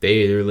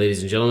Hey there,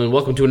 ladies and gentlemen.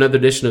 Welcome to another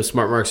edition of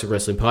Smart Marks of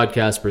Wrestling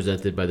Podcast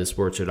presented by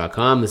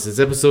thesportshow.com. This is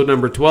episode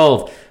number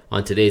 12.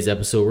 On today's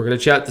episode, we're going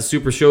to chat the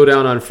Super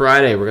ShowDown on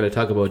Friday. We're going to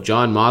talk about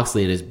Jon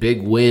Moxley and his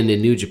big win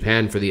in New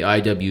Japan for the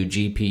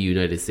IWGP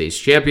United States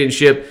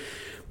Championship.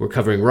 We're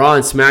covering Raw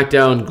and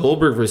SmackDown,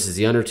 Goldberg versus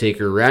The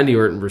Undertaker, Randy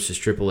Orton versus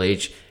Triple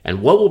H,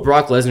 and what will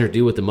Brock Lesnar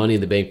do with the Money in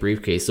the Bank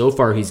briefcase? So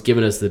far, he's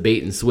given us the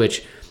bait and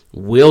switch.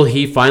 Will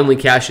he finally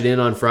cash it in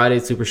on Friday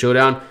at Super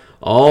ShowDown?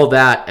 All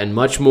that and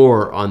much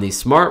more on the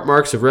Smart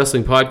Marks of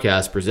Wrestling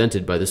podcast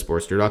presented by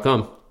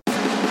thesportster.com.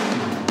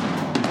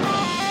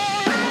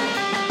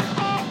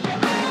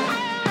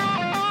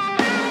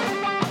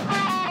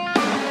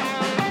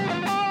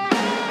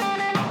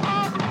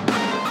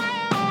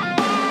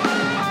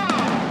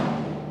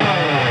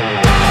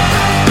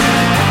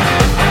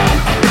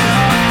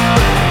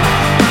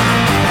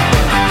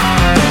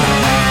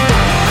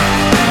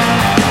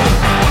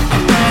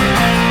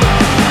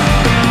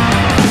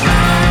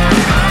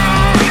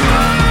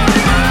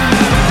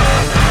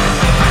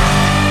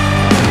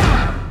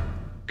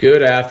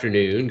 Good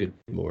afternoon, good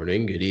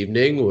morning, good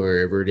evening,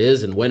 wherever it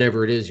is and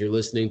whenever it is you're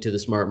listening to the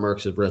Smart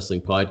Marks of Wrestling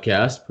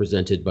podcast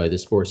presented by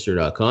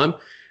thesportster.com.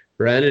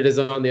 Brandon is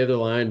on the other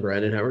line.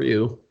 Brandon, how are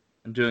you?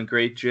 I'm doing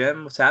great,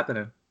 Jim. What's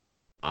happening?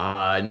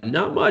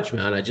 Not much,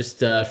 man. I just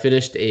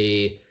finished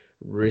a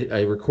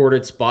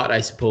recorded spot,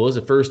 I suppose,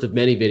 the first of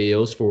many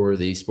videos for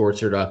the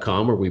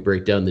sportster.com where we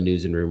break down the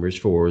news and rumors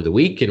for the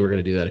week, and we're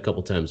going to do that a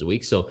couple times a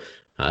week. So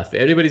if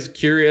anybody's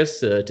curious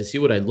to see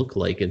what I look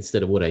like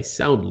instead of what I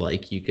sound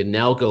like, you can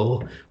now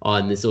go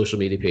on the social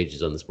media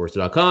pages on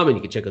thesportster.com and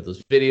you can check out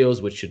those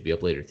videos, which should be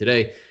up later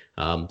today.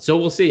 So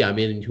we'll see. I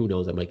mean, who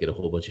knows? I might get a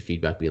whole bunch of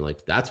feedback being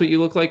like, that's what you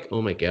look like? Oh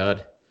my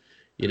God.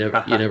 You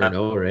never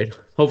know, right?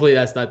 Hopefully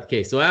that's not the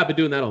case. So I've been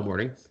doing that all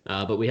morning,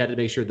 but we had to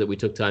make sure that we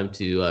took time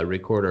to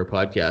record our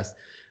podcast.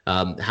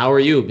 How are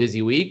you?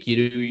 Busy week?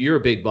 You're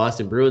a big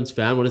Boston Bruins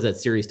fan. What is that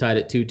series tied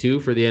at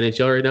 2-2 for the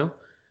NHL right now?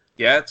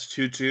 Yeah, it's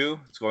 2-2.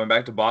 It's going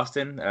back to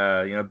Boston.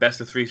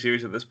 Best of 3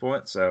 series at this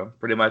point. So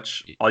pretty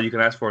much all you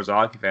can ask for as a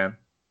hockey fan.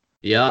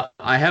 Yeah,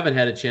 I haven't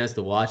had a chance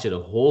to watch it a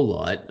whole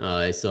lot.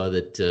 I saw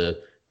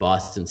that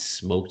Boston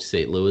smoked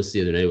St. Louis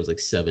the other night. It was like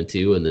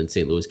 7-2, and then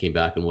St. Louis came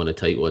back and won a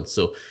tight one.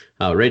 So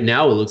right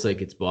now it looks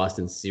like it's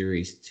Boston's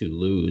series to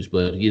lose,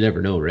 but you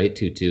never know, right?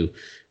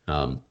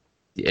 2-2.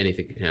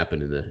 Anything can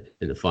happen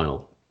in the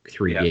final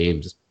 3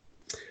 games.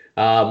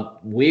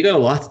 We got a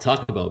lot to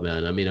talk about,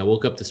 man. I mean, I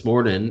woke up this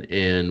morning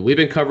and we've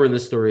been covering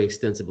this story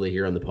extensively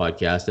here on the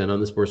podcast and on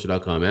the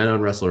sportster.com and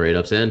on Wrestle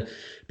Write-Ups and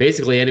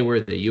basically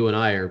anywhere that you and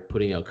I are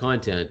putting out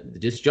content.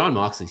 Just Jon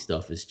Moxley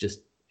stuff is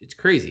it's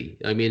crazy.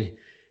 I mean,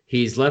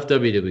 he's left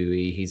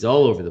WWE. He's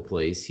all over the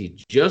place. He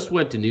just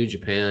went to New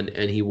Japan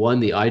and he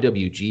won the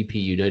IWGP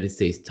United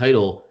States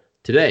title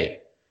today.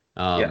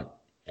 Can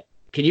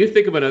you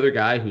think of another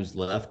guy who's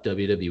left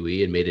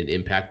WWE and made an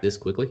impact this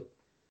quickly?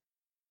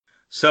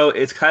 So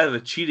it's kind of a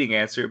cheating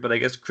answer, but I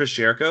guess Chris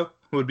Jericho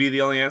would be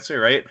the only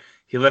answer, right?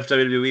 He left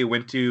WWE,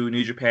 went to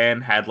New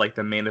Japan, had like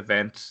the main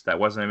event that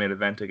wasn't a main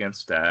event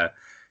against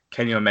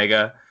Kenny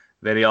Omega.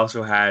 Then he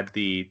also had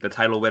the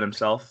title win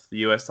himself, the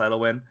U.S.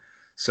 title win.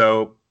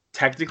 So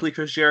technically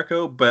Chris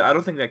Jericho, but I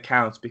don't think that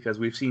counts because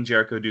we've seen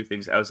Jericho do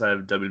things outside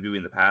of WWE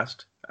in the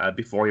past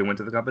before he went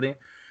to the company.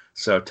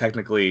 So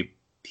technically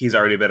he's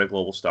already been a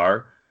global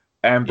star.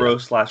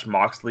 Ambrose /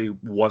 Moxley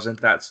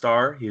wasn't that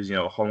star. He was,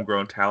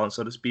 homegrown talent,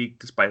 so to speak,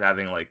 despite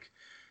having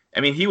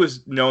he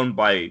was known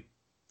by,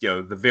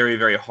 the very,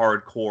 very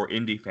hardcore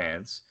indie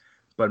fans,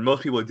 but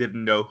most people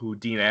didn't know who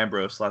Dean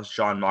Ambrose /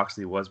 Jon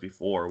Moxley was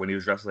before when he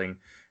was wrestling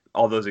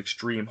all those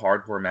extreme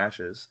hardcore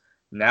matches.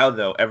 Now,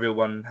 though,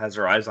 everyone has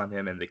their eyes on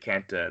him, and they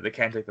can't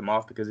take them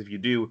off because if you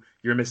do,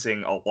 you're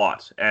missing a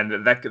lot,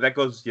 and that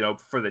goes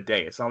for the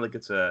day. It's not like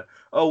it's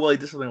he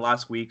did something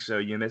last week, so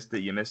you missed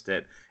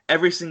it.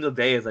 Every single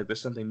day is like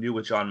there's something new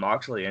with Jon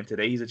Moxley, and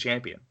today he's a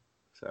champion.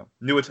 So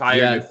new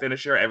attire, new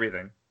finisher,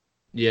 everything.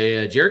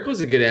 Yeah.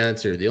 Jericho's a good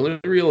answer. The only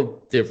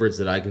real difference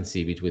that I can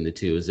see between the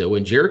two is that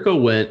when Jericho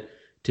went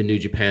to New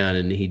Japan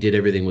and he did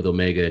everything with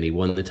Omega and he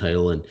won the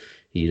title and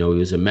he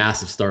was a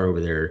massive star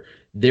over there.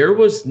 There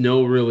was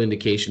no real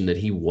indication that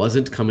he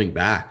wasn't coming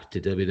back to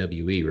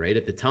WWE, right?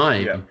 At the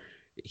time,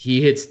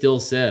 he had still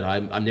said,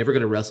 I'm never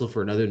going to wrestle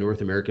for another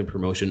North American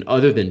promotion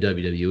other than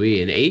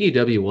WWE, and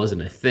AEW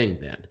wasn't a thing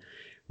then.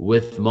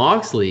 With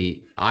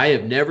Moxley, I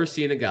have never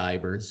seen a guy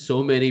burn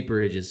so many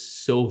bridges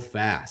so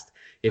fast.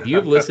 If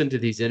you've listened to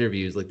these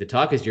interviews, like the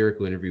Talk is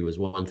Jericho interview was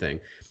one thing,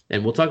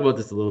 and we'll talk about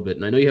this a little bit,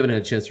 and I know you haven't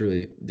had a chance to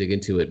really dig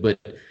into it, but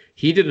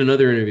he did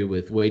another interview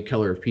with Wade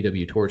Keller of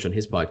PW Torch on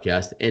his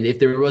podcast, and if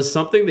there was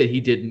something that he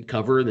didn't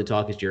cover in the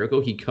Talk is Jericho,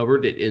 he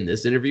covered it in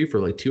this interview for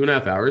like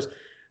 2.5 hours.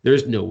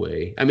 There's no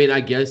way. I mean, I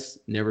guess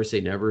never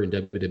say never in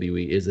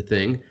WWE is a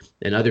thing,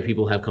 and other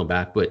people have come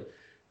back, but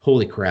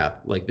holy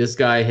crap. Like, this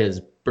guy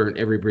has burnt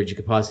every bridge you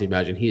could possibly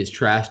imagine. He has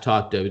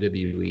trash-talked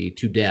WWE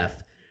to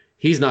death.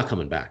 He's not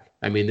coming back.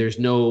 I mean,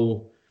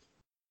 it'll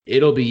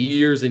be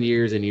years and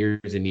years and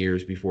years and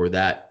years before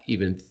that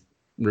even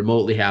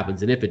remotely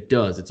happens. And if it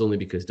does, it's only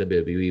because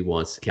WWE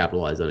wants to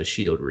capitalize on a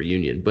Shield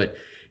reunion. But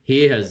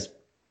he's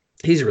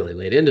really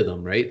laid into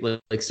them, right?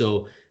 Like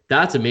so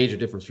that's a major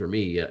difference for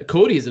me.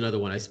 Cody is another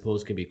one I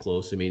suppose can be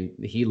close. I mean,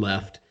 he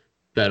left,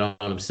 bet on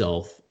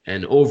himself,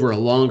 and over a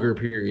longer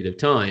period of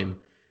time,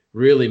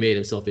 really made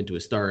himself into a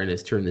star and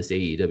has turned this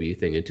AEW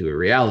thing into a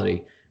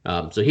reality.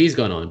 So he's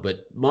gone on,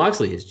 but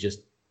Moxley has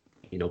just,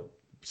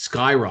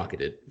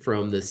 skyrocketed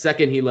from the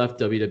second he left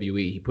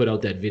WWE. He put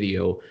out that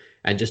video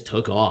and just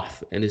took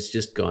off, and it's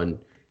just gone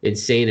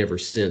insane ever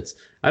since.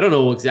 I don't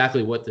know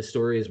exactly what the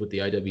story is with the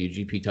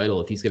IWGP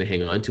title, if he's going to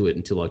hang on to it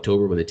until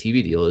October when the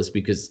TV deal is,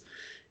 because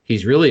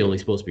he's really only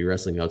supposed to be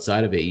wrestling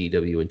outside of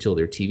AEW until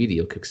their TV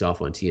deal kicks off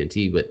on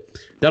TNT, but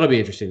that'll be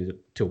interesting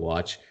to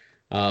watch.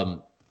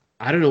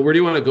 I don't know. Where do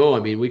you want to go? I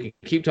mean, we could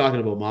keep talking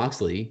about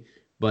Moxley,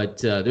 but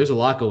there's a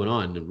lot going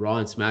on. Raw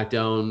and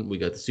SmackDown. We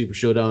got the Super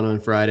ShowDown on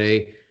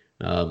Friday.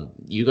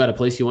 You got a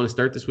place you want to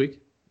start this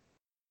week?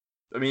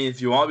 I mean,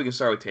 if you want, we can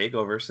start with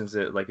TakeOver, since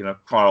it in a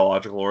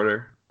chronological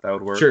order. That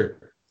would work. Sure.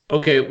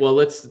 Okay. Well,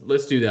 let's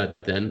do that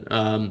then.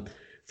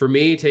 For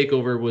me,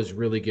 TakeOver was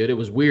really good. It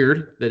was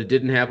weird that it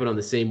didn't happen on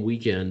the same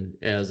weekend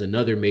as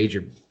another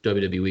major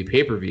WWE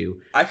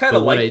pay-per-view. I kind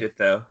of liked it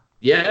though.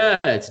 Yeah,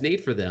 it's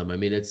neat for them. I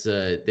mean, it's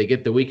they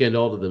get the weekend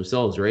all to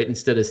themselves, right?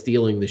 Instead of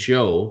stealing the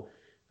show.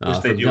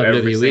 Which they do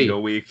every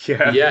single week.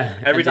 Yeah.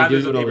 Every time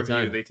there's a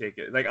pay-per-view, they take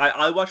it. Like,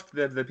 I watch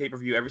the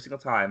pay-per-view every single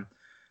time.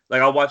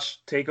 Like, I'll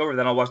watch TakeOver,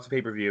 then I'll watch the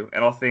pay-per-view,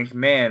 and I'll think,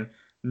 man,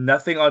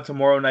 nothing on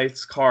tomorrow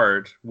night's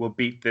card will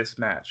beat this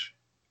match.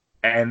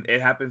 And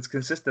it happens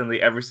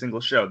consistently every single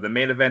show. The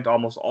main event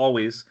almost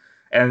always,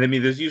 and I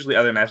mean, there's usually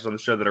other matches on the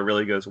show that are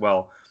really good as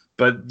well,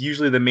 but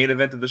usually the main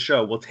event of the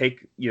show will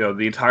take,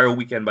 the entire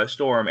weekend by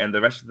storm, and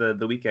the rest of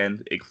the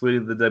weekend,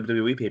 including the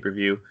WWE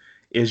pay-per-view,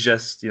 is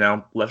just,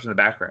 left in the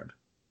background.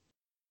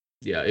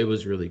 Yeah, it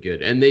was really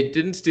good. And they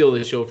didn't steal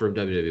the show from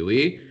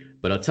WWE,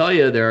 but I'll tell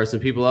you, there are some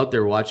people out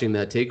there watching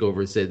that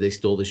TakeOver said they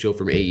stole the show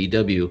from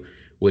AEW,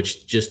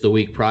 which just the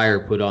week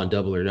prior put on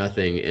Double or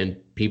Nothing, and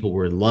people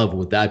were in love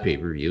with that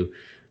pay-per-view.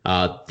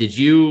 Did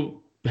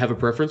you have a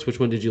preference?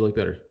 Which one did you like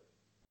better?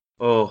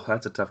 Oh,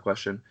 that's a tough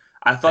question.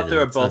 I thought they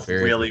were both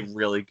really,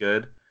 really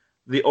good.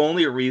 The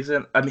only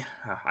reason, I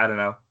don't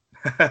know.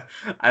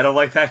 I don't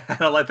like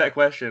that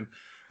question.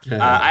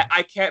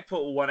 I can't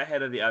put one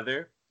ahead of the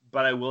other.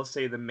 But I will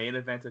say the main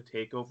event of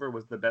TakeOver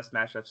was the best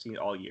match I've seen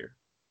all year.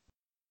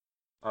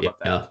 How about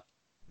that?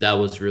 That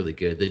was really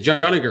good. The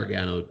Johnny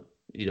Gargano,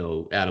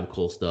 Adam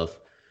Cole stuff.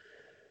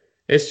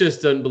 It's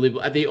just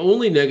unbelievable. The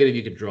only negative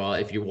you could draw,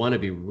 if you want to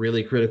be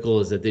really critical,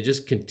 is that they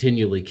just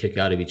continually kick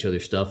out of each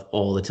other's stuff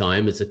all the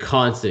time. It's a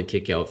constant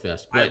kick-out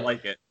fest. But, I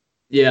like it.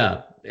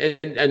 Yeah,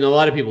 and a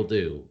lot of people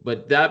do.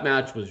 But that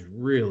match was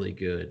really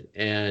good.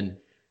 And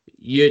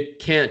you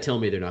can't tell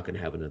me they're not going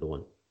to have another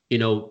one.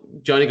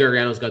 Johnny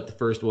Gargano's got the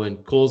first one.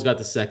 Cole's got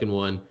the second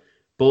one.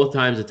 Both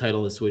times the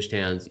title has switched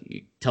hands.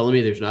 You telling me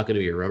there's not going to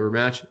be a rubber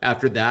match?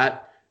 After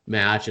that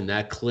match and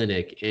that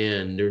clinic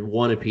and they're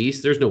one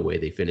apiece, there's no way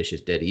they finish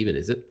it dead even,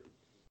 is it?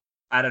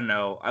 I don't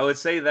know. I would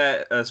say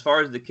that as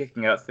far as the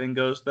kicking out thing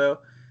goes, though,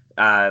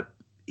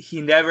 he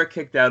never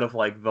kicked out of,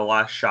 the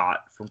last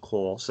shot from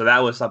Cole. So that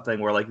was something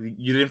where, they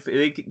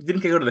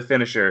didn't kick out of the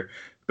finisher,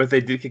 but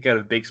they did kick out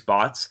of big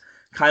spots.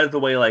 Kind of the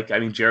way,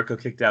 Jericho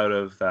kicked out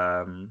of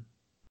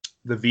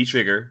the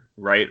V-trigger,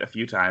 right, a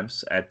few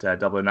times at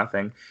Double or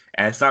Nothing,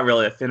 and it's not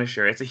really a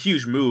finisher. It's a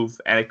huge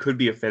move, and it could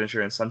be a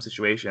finisher in some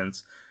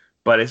situations,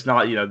 but it's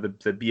not,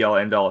 the be-all,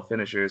 end-all of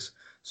finishers.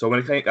 So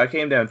when I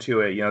came down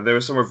to it, there were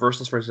some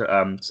reversals for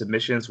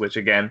submissions, which,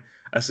 again,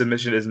 a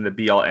submission isn't the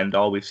be-all,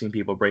 end-all. We've seen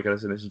people break out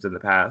of submissions in the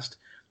past.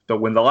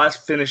 But when the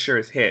last finisher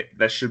is hit,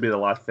 that should be the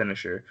last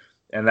finisher,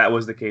 and that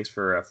was the case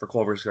for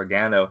Cole versus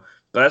Gargano.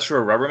 But as for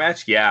a rubber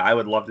match, yeah, I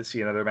would love to see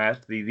another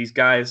match. These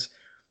guys...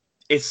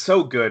 It's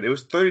so good. It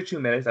was 32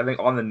 minutes. I think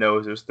on the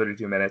nose, it was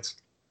 32 minutes.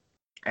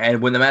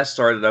 And when the match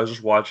started, I was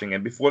just watching.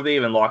 And before they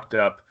even locked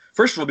up,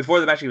 first of all,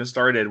 before the match even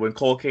started, when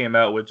Cole came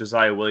out with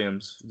Josiah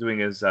Williams doing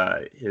his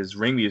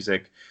ring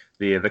music,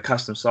 the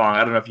custom song.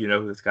 I don't know if you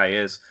know who this guy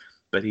is,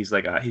 but he's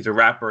he's a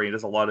rapper. And he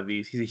does a lot of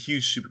these. He's a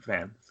huge super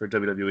fan for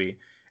WWE,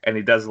 and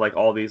he does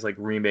all these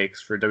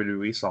remakes for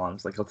WWE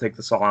songs. He'll take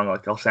the song,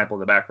 he'll sample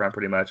the background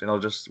pretty much, and he'll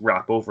just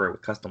rap over it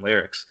with custom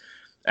lyrics.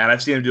 And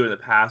I've seen him do it in the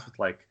past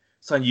with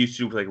it's on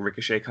YouTube with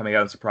Ricochet coming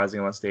out and surprising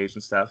him on stage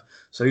and stuff.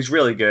 So he's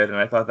really good, and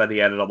I thought that he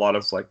added a lot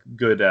of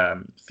good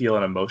feel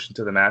and emotion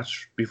to the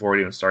match before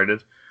it even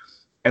started.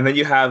 And then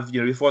you have,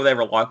 before they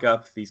ever lock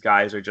up, these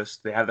guys are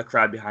they have the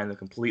crowd behind them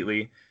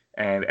completely,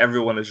 and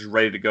everyone is just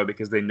ready to go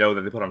because they know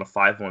that they put on a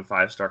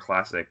 5.5-star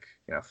classic.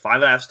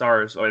 5.5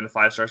 stars in the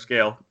 5-star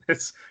scale.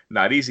 It's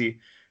not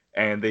easy.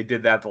 And they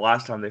did that the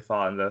last time they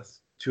fought in the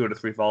 2 out of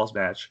 3 falls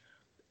match.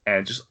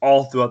 And just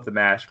all throughout the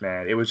match,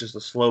 man, it was just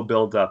a slow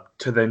build up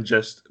to then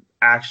just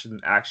action.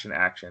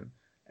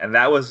 And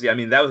that was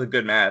a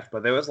good match,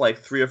 but there was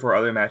 3 or 4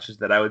 other matches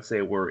that I would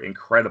say were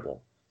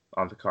incredible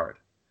on the card.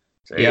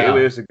 So yeah,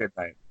 it was a good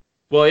night.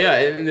 Well, yeah,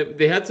 and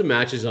they had some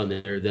matches on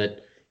there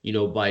that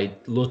by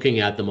looking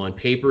at them on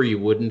paper, you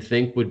wouldn't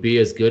think would be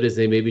as good as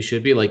they maybe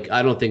should be. Like,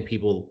 I don't think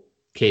people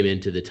came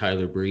into the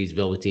Tyler Breeze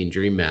Velveteen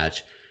Dream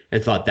match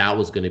and thought that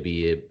was going to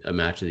be a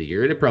match of the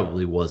year, and it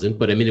probably wasn't.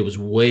 But I mean, it was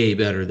way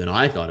better than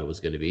I thought it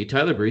was going to be.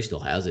 Tyler Breeze still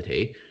has it,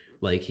 hey,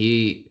 like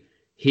he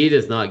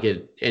does not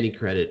get any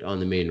credit on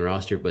the main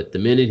roster, but the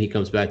minute he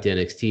comes back to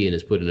NXT and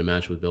is put in a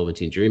match with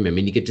Velveteen Dream, I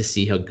mean, you get to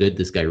see how good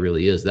this guy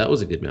really is. That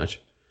was a good match.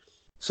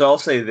 So I'll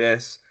say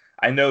this.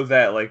 I know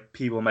that like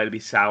people might be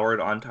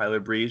soured on Tyler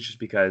Breeze just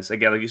because,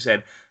 again, like you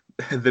said,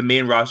 the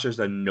main roster's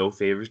done no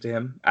favors to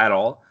him at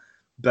all.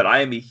 But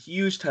I am a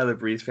huge Tyler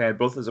Breeze fan,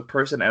 both as a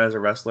person and as a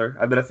wrestler.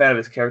 I've been a fan of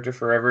his character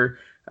forever.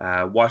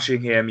 Watching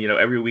him,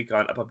 every week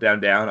on Up, Up, Down,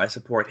 Down, I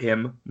support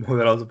him more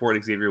than I'll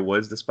support Xavier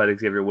Woods, despite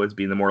Xavier Woods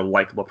being the more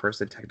likable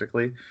person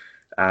technically.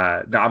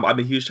 No, I'm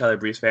a huge Tyler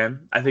Breeze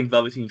fan. I think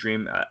Velveteen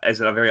Dream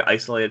is a very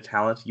isolated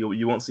talent.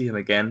 You won't see him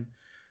again.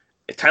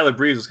 Tyler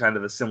Breeze was kind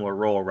of a similar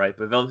role, right?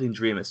 But Velveteen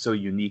Dream is so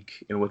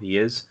unique in what he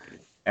is.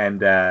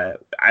 And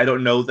I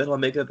don't know that he'll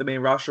make it the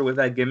main roster with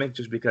that gimmick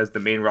just because the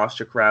main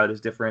roster crowd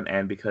is different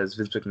and because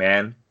Vince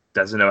McMahon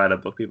doesn't know how to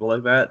book people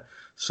like that.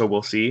 So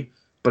we'll see.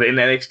 But in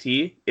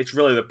NXT, it's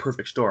really the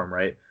perfect storm,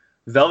 right?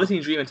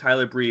 Velveteen Dream and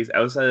Tyler Breeze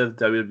outside of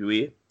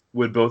WWE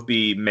would both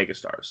be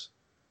megastars.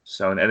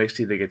 So in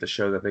NXT, they get to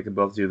show that they can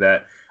both do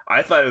that.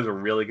 I thought it was a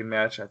really good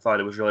match. I thought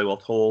it was really well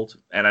told.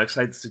 And I'm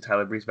excited to see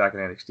Tyler Breeze back in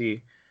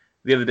NXT.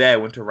 The other day, I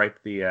went to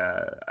write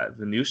the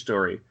news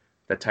story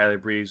that Tyler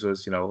Breeze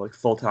was, like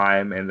full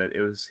time, and that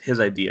it was his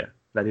idea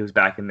that he was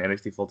back in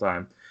NXT full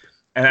time.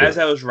 And as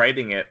I was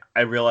writing it,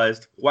 I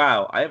realized,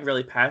 wow, I am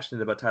really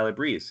passionate about Tyler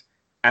Breeze,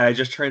 and I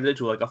just turned it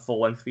into like a full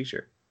length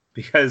feature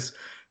because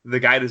the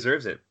guy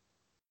deserves it.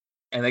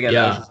 And again,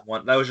 that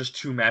was just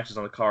 2 matches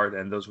on the card,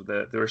 and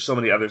there were so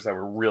many others that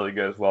were really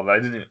good as well. That I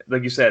didn't,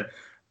 like you said,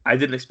 I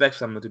didn't expect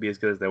some of them to be as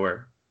good as they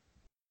were.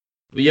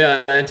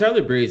 Yeah, and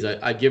Tyler Breeze,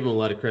 I give him a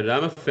lot of credit.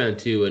 I'm a fan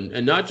too,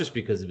 and not just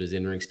because of his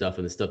in-ring stuff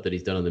and the stuff that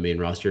he's done on the main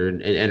roster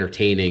and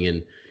entertaining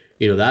and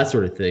that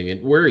sort of thing,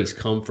 and where he's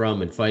come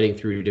from and fighting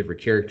through different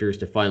characters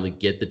to finally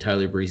get the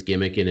Tyler Breeze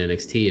gimmick in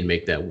NXT and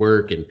make that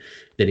work, and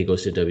then he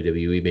goes to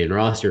WWE main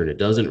roster and it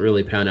doesn't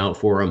really pan out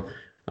for him.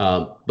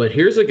 But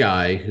here's a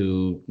guy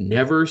who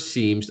never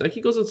seems like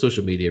he goes on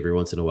social media every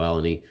once in a while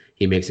and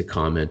he makes a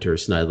comment or a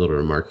snide little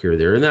remark here or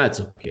there, and that's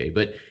okay.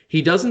 But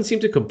he doesn't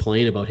seem to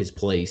complain about his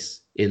place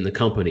in the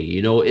company.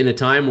 In a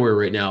time where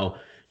right now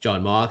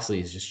Jon Moxley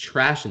is just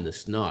trashing the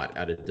snot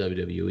out of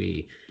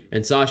WWE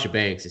and Sasha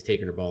Banks has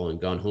taken her ball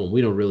and gone home.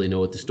 We don't really know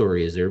what the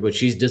story is there, but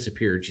she's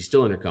disappeared. She's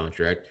still under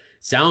contract.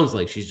 Sounds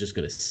like she's just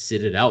going to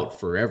sit it out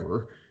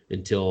forever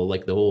until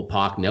like the whole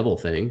Pac Neville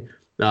thing.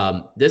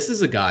 This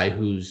is a guy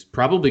who's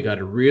probably got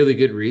a really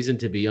good reason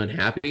to be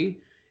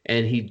unhappy,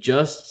 and he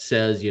just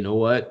says, you know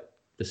what,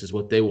 this is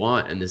what they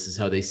want, and this is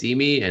how they see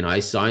me, and I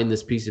signed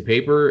this piece of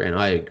paper, and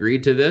I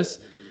agreed to this,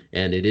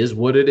 and it is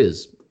what it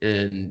is.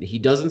 And he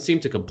doesn't seem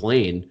to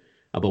complain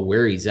about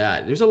where he's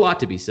at. There's a lot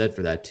to be said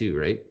for that too,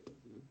 right?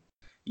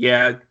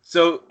 Yeah.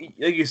 So,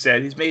 like you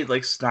said, he's made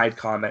like snide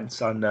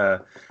comments on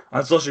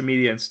social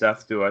media and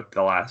stuff throughout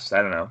the last,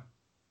 I don't know,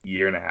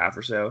 year and a half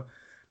or so.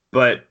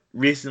 But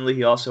recently,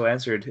 he also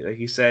answered.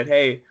 He said,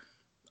 "Hey,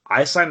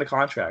 I signed the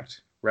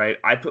contract, right?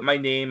 I put my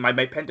name,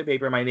 my pen to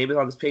paper. My name is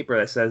on this paper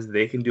that says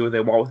they can do what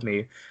they want with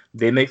me.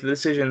 They make the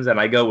decisions, and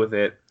I go with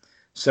it."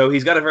 So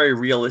he's got a very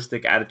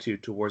realistic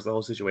attitude towards the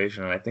whole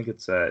situation, and I think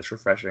it's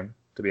refreshing,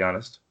 to be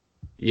honest.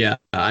 Yeah,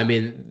 I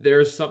mean,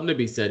 there's something to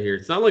be said here.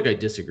 It's not like I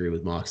disagree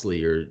with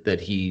Moxley or that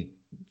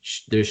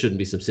there shouldn't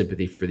be some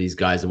sympathy for these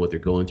guys and what they're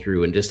going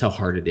through and just how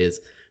hard it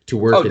is to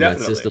work in that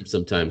system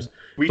sometimes.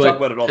 We talk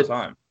about it all the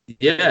time.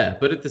 Yeah,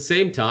 but at the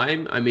same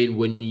time, I mean,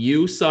 when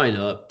you sign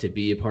up to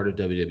be a part of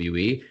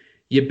WWE,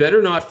 you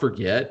better not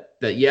forget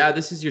that, yeah,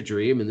 this is your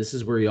dream and this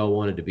is where you all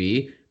wanted to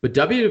be. But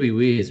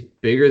WWE is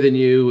bigger than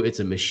you. It's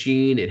a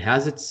machine. It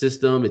has its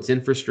system, its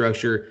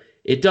infrastructure.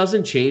 It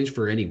doesn't change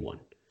for anyone.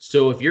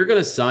 So if you're going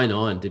to sign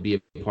on to be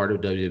a part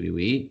of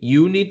WWE,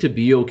 you need to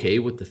be okay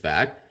with the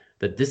fact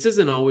that this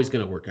isn't always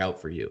going to work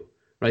out for you,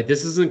 right?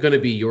 This isn't going to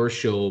be your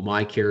show,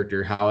 my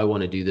character, how I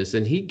want to do this.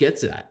 And he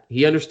gets that.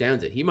 He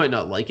understands it. He might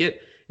not like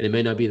it, and it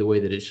may not be the way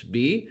that it should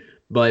be,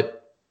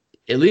 but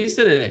at least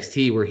in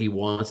NXT where he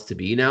wants to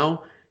be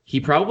now, he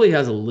probably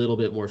has a little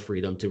bit more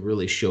freedom to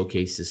really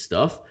showcase his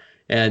stuff.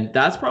 And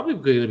that's probably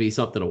going to be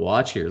something to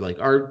watch here. Like,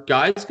 are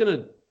guys going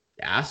to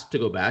ask to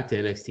go back to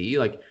NXT?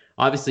 Like,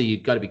 obviously,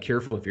 you've got to be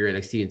careful if you're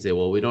NXT and say,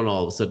 well, we don't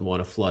all of a sudden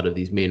want a flood of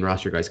these main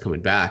roster guys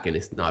coming back and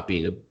it's not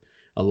being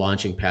a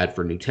launching pad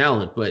for new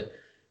talent. But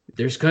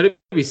there's got to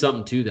be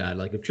something to that.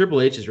 Like, if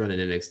Triple H is running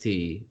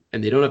NXT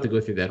and they don't have to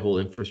go through that whole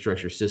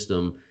infrastructure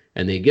system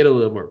and they get a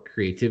little more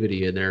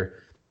creativity in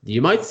there,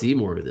 you might see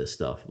more of this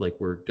stuff, like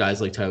where guys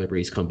like Tyler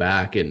Breeze come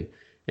back and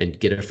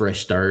get a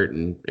fresh start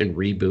and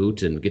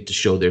reboot and get to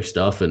show their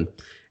stuff and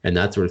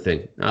that sort of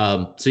thing.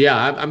 So yeah,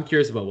 I'm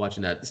curious about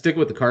watching that. Sticking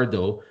with the card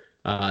though,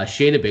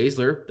 Shayna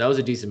Baszler, that was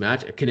a decent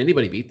match. Can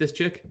anybody beat this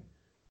chick?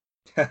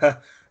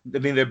 I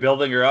mean, they're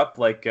building her up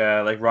like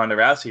Ronda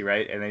Rousey,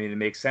 right? And I mean, it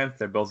makes sense.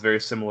 They're both very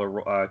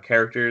similar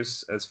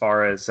characters as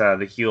far as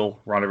the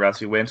heel Ronda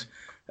Rousey went.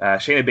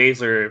 Shayna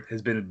Baszler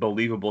has been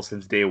believable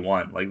since day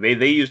one. Like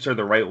they used her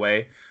the right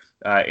way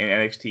in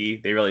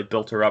NXT. They really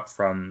built her up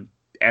from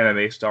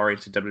MMA star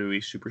into WWE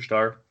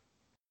superstar.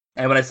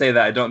 And when I say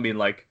that, I don't mean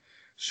like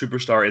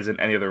superstar isn't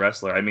any other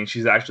wrestler. I mean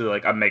she's actually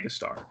like a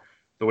megastar.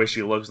 The way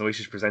she looks, the way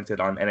she's presented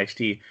on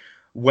NXT.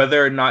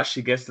 Whether or not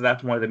she gets to that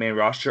point of the main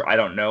roster, I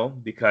don't know,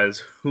 because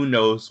who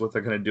knows what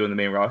they're going to do in the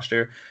main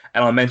roster.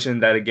 And I'll mention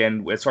that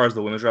again, as far as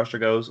the women's roster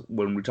goes,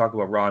 when we talk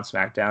about Raw and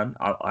SmackDown,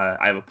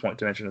 I have a point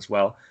to mention as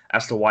well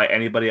as to why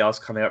anybody else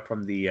coming up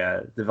from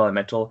the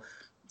developmental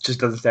just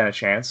doesn't stand a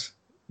chance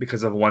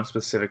because of one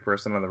specific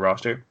person on the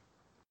roster.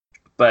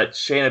 But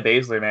Shayna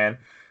Baszler, man,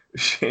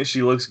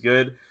 she looks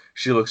good.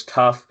 She looks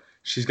tough.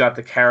 She's got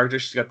the character.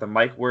 She's got the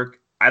mic work.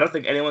 I don't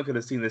think anyone could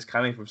have seen this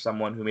coming from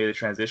someone who made a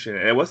transition.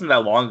 And it wasn't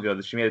that long ago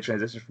that she made a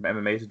transition from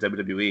MMA to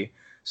WWE.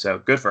 So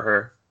good for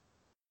her.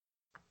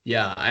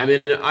 Yeah, I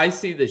mean, I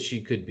see that she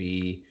could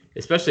be,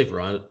 especially if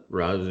Ronda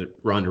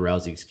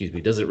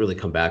Rousey, doesn't really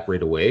come back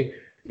right away.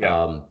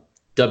 Yeah.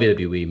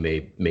 WWE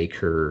may make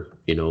her,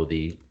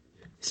 the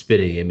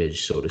spitting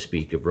image, so to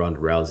speak, of Ronda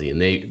Rousey.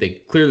 And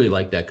they clearly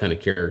like that kind of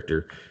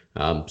character.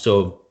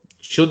 So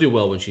she'll do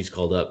well when she's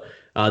called up.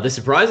 The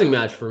surprising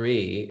match for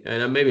me,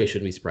 and maybe I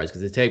shouldn't be surprised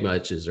because the tag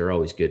matches are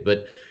always good,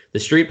 but the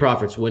Street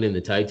Profits winning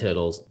the tag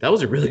titles, that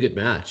was a really good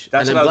match.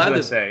 That's what I was going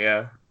to say,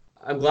 yeah.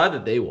 I'm glad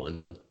that they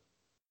won.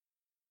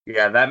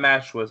 Yeah, that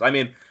match was, I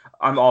mean,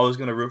 I'm always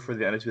going to root for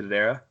the Undisputed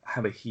Era. I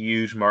have a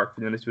huge mark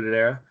for the Undisputed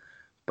Era,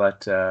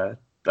 but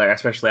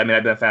especially, I mean,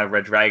 I've been a fan of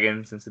Red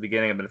Dragon since the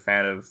beginning. I've been a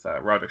fan of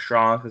Roderick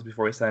Strong since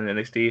before he signed in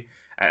NXT,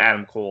 and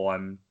Adam Cole,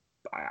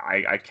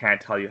 I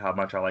can't tell you how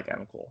much I like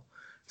Adam Cole.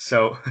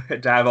 So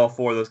to have all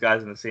four of those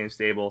guys in the same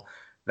stable,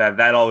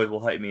 that always will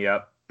hype me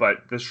up.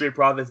 But the Street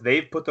Profits,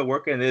 they've put the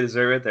work in. They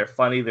deserve it. They're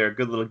funny. They're a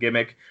good little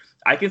gimmick.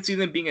 I can see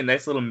them being a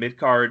nice little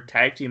mid-card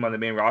tag team on the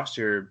main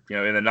roster,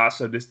 in the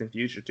not-so-distant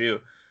future, too.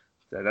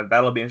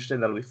 That'll be interesting.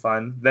 That'll be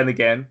fun. Then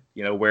again,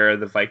 where are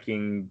the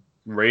Viking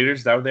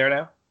Raiders out there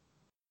now?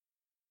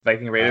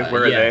 Viking Raiders,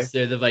 where are they? Yes,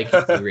 they're the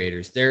Viking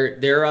Raiders.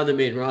 They're on the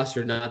main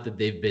roster, not that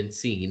they've been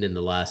seen in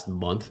the last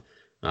month.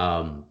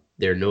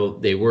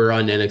 They were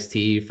on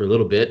NXT for a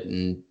little bit,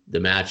 and the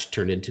match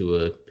turned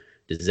into a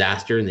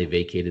disaster, and they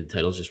vacated the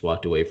titles, just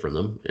walked away from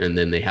them, and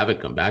then they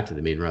haven't come back to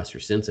the main roster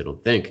since, I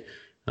don't think.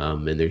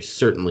 And they're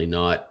certainly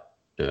not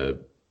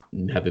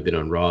haven't been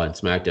on Raw and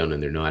SmackDown,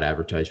 and they're not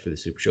advertised for the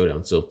Super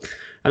ShowDown. So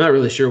I'm not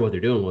really sure what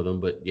they're doing with them,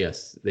 but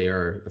yes, they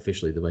are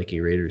officially the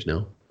Viking Raiders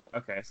now.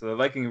 Okay, so the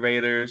Viking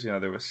Raiders,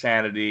 there was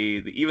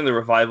Sanity, even the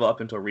Revival up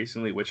until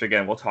recently, which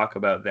again we'll talk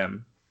about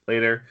them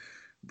later.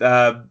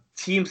 The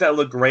teams that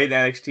look great in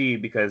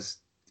NXT because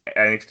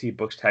NXT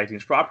books tag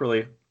teams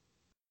properly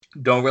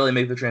don't really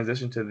make the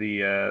transition to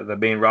the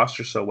main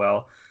roster so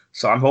well.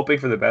 So I'm hoping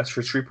for the best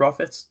for Street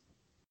Profits.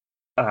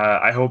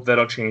 I hope they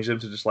don't change them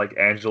to just like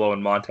Angelo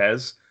and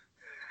Montez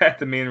at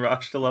the main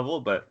roster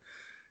level, but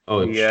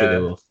I'm sure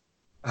they will.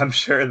 I'm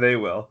sure they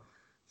will.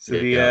 So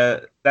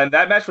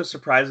that match was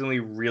surprisingly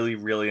really,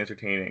 really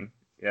entertaining.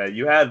 Yeah,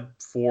 you had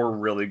four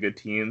really good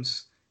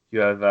teams. You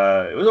have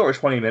it was over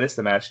 20 minutes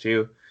the match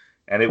too.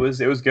 And it was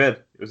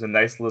good. It was a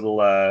nice little.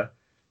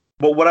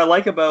 But what I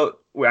like about,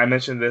 I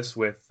mentioned this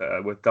with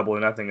Double or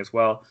Nothing as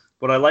well.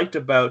 What I liked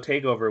about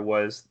Takeover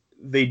was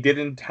they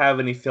didn't have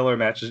any filler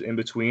matches in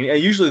between, and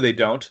usually they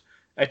don't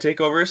at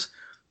Takeovers,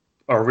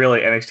 or really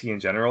NXT in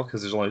general,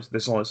 because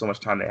there's only so much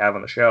time they have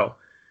on the show.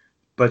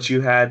 But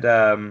you had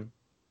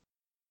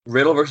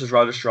Riddle versus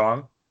Roderick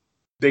Strong,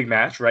 big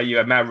match, right? You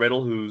have Matt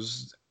Riddle,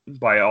 who's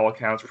by all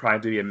accounts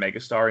primed to be a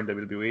megastar in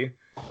WWE.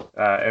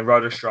 And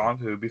Roderick Strong,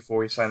 who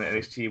before he signed to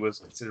NXT was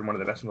considered one of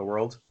the best in the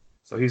world.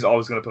 So he's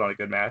always going to put on a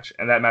good match.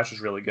 And that match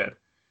was really good.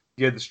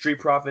 You had the Street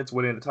Profits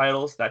winning the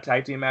titles. That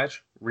tag team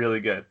match, really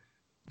good.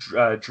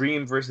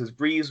 Dream versus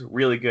Breeze,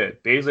 really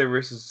good. Baszler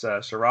versus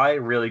Sarai,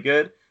 really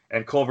good.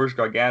 And Cole versus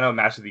Gargano,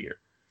 match of the year.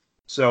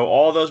 So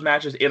all those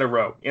matches in a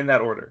row, in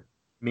that order,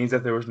 means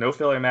that there was no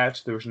filler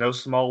match. There was no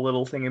small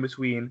little thing in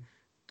between.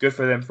 Good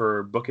for them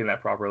for booking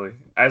that properly,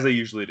 as they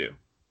usually do.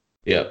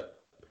 Yep.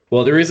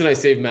 Well, the reason I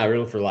saved Matt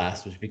Riddle for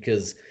last was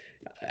because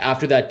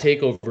after that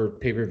Takeover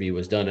pay-per-view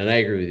was done, and I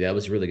agree with you, that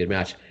was a really good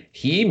match,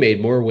 he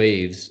made more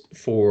waves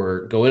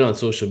for going on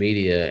social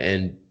media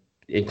and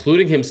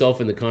including himself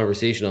in the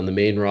conversation on the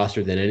main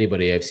roster than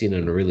anybody I've seen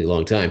in a really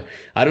long time.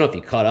 I don't know if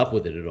he caught up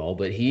with it at all,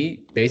 but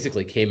he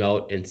basically came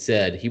out and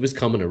said he was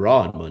coming to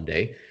Raw on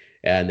Monday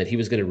and that he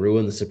was going to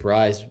ruin the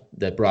surprise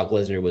that Brock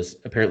Lesnar was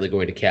apparently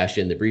going to cash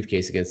in the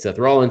briefcase against Seth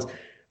Rollins.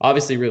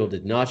 Obviously, Riddle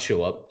did not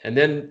show up. And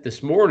then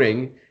this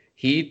morning,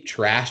 he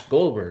trashed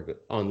Goldberg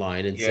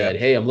online and said,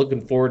 hey, I'm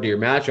looking forward to your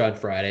match on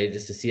Friday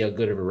just to see how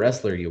good of a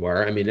wrestler you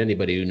are. I mean,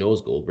 anybody who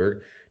knows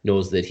Goldberg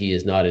knows that he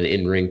is not an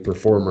in-ring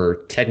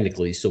performer,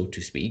 technically, so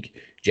to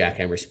speak.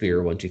 Jackhammer,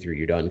 spear, 1, 2, 3,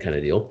 you're done kind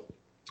of deal.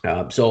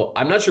 So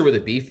I'm not sure where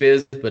the beef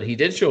is, but he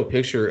did show a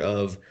picture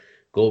of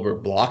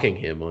Goldberg blocking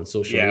him on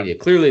social media.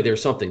 Clearly,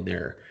 there's something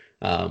there.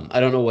 I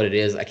don't know what it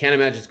is. I can't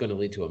imagine it's going to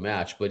lead to a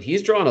match, but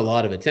he's drawn a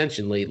lot of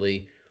attention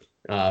lately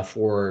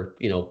for,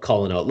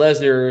 calling out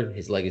Lesnar.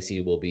 His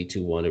legacy will be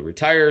to want to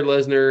retire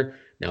Lesnar.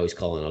 Now he's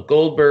calling out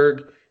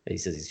Goldberg. And he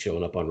says he's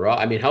showing up on Raw.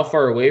 I mean, how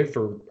far away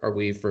are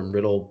we from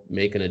Riddle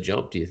making a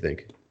jump, do you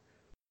think?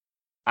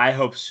 I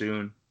hope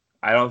soon.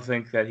 I don't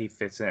think that he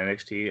fits in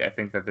NXT. I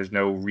think that there's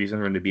no reason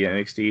for him to be in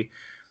NXT.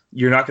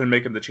 You're not going to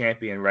make him the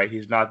champion, right?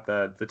 He's not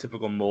the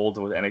typical mold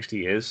of what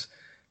NXT is.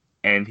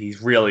 And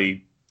he's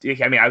really,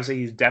 I mean, I would say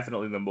he's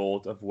definitely the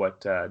mold of what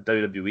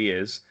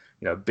WWE is.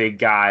 Big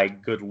guy,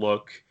 good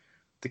look.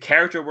 The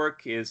character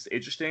work is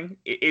interesting.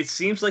 It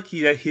seems like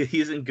he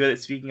isn't good at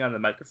speaking on the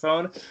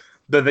microphone,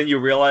 but then you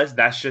realize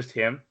that's just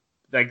him.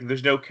 Like,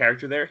 there's no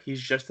character there. He's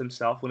just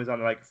himself when he's on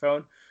the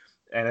microphone.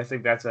 And I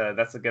think that's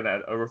again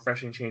a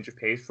refreshing change of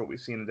pace for what we've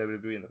seen in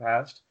WWE in the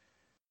past.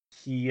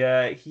 He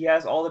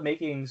has all the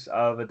makings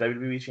of a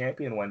WWE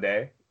champion one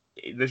day.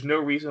 There's no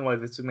reason why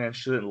Vince McMahon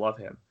shouldn't love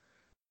him.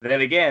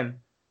 Then again,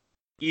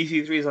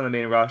 EC3 is on the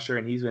main roster,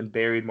 and he's been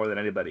buried more than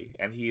anybody.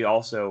 And he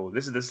also,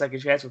 this is the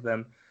second chance with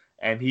him,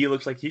 and he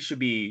looks like he should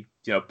be,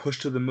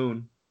 pushed to the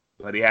moon,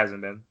 but he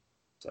hasn't been.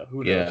 So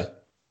who knows? Yeah.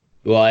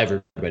 Well,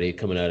 everybody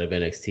coming out of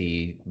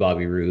NXT,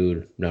 Bobby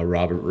Roode, now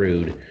Robert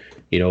Roode,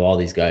 all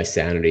these guys,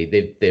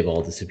 Sanity, they've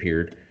all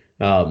disappeared.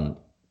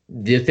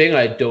 The thing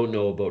I don't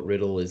know about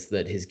Riddle is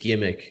that his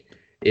gimmick,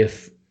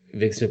 if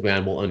Vince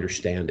McMahon will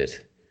understand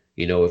it,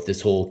 if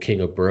this whole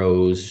King of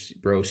Bros,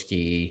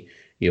 Broski,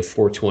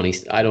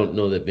 420, I don't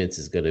know that Vince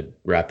is going to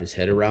wrap his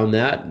head around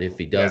that. And if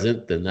he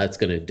doesn't, then that's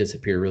going to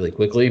disappear really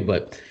quickly.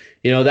 But,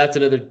 that's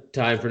another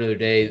time for another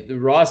day. The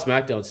Raw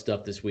SmackDown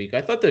stuff this week,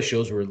 I thought the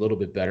shows were a little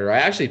bit better. I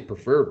actually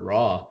preferred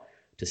Raw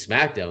to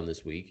SmackDown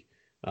this week.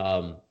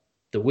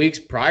 The weeks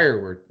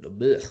prior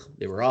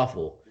they were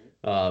awful.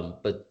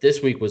 But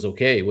this week was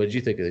okay. What did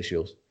you think of the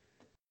shows?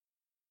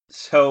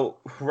 So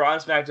Raw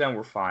and SmackDown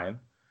were fine.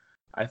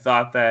 I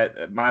thought that,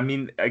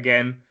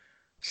 again,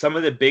 some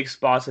of the big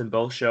spots in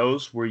both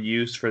shows were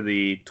used for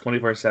the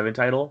 24/7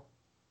 title,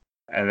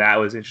 and that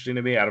was interesting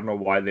to me. I don't know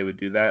why they would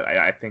do that.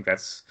 I think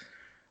that's...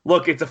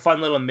 Look, it's a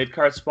fun little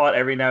mid-card spot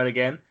every now and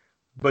again,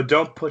 but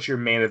don't put your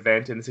main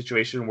event in a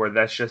situation where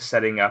that's just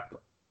setting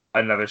up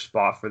another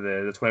spot for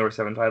the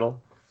 24/7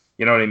 title.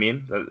 You know what I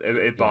mean?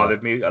 It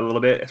bothered me a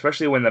little bit,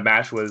 especially when the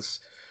match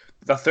was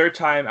the third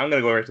time. I'm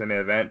going to go right to the main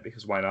event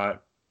because why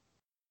not?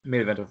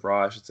 Main event of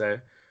Raw, I should say.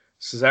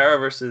 Cesaro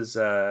versus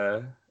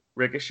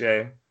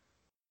Ricochet.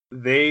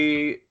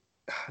 They're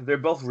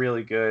both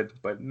really good,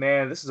 but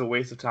man, this is a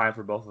waste of time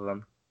for both of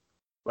them.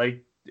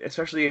 Like,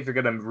 especially if you're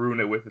gonna ruin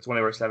it with the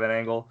 24/7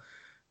 angle,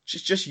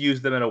 just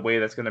use them in a way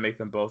that's gonna make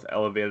them both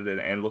elevated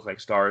and look like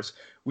stars.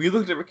 We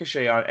looked at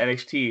Ricochet on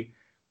NXT.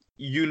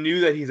 You knew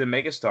that he's a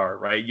megastar,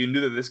 right? You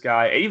knew that this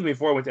guy, even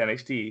before he went to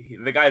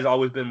NXT, the guy's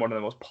always been one of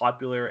the most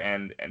popular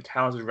and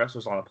talented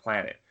wrestlers on the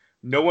planet.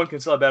 No one can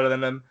sell it better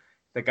than him.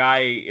 The guy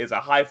is a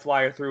high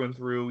flyer through and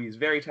through. He's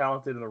very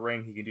talented in the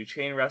ring. He can do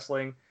chain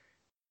wrestling.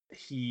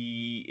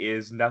 He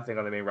is nothing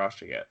on the main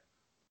roster yet.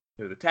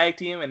 He was a tag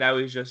team, and now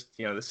he's just,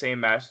 the same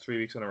match 3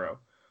 weeks in a row.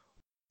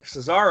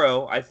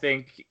 Cesaro, I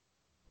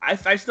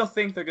still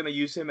think they're going to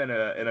use him in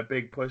a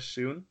big push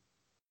soon.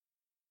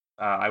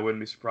 I wouldn't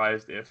be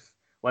surprised if,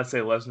 let's say,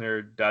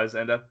 Lesnar does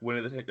end up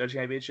winning the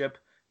championship.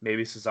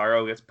 Maybe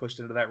Cesaro gets pushed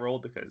into that role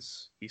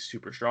because he's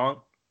super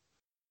strong.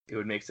 It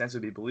would make sense. It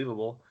would be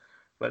believable.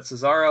 But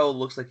Cesaro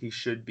looks like he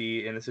should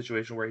be in a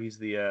situation where he's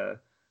the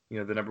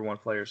number one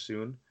player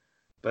soon.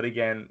 But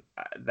again,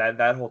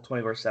 that whole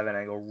 24/7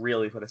 angle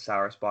really put a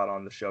sour spot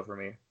on the show for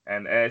me.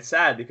 And it's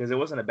sad because it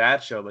wasn't a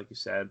bad show, like you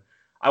said.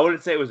 I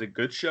wouldn't say it was a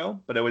good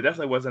show, but it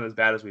definitely wasn't as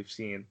bad as we've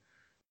seen.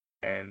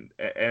 And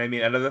I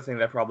mean, another thing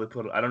that probably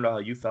I don't know how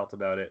you felt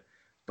about it,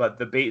 but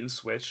the bait and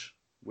switch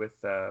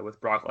with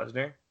Brock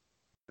Lesnar,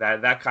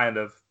 that kind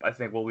of, I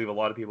think, will leave a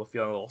lot of people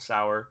feeling a little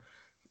sour.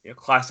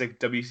 Classic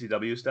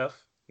WCW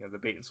stuff, the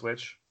bait and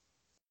switch.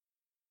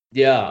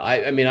 Yeah,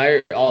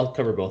 I'll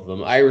cover both of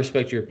them. I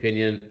respect your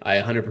opinion.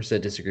 I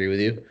 100% disagree with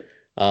you.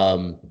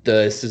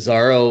 The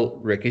Cesaro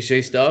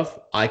Ricochet stuff,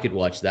 I could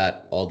watch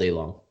that all day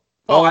long.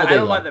 I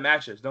don't mind the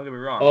matches. Don't get me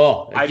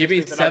wrong. Give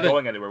me 7,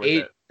 going anywhere with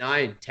 8,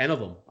 9, 10 of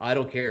them. I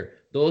don't care.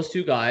 Those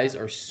two guys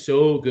are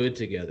so good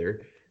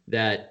together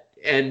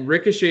and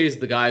Ricochet is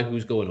the guy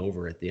who's going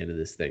over at the end of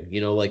this thing. He's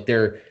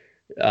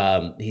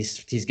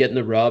getting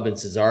the rub, and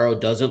Cesaro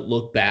doesn't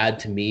look bad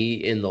to me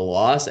in the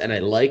loss. And I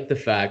like the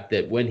fact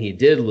that when he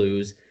did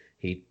lose,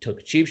 he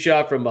took a cheap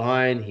shot from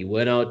behind. He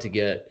went out to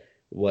get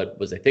what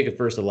was, I think, at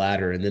first a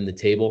ladder and then the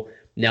table.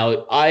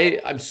 Now,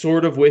 I'm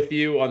sort of with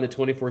you on the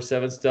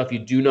 24/7 stuff. You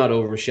do not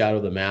overshadow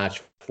the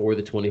match for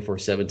the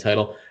 24/7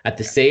 title. At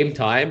the same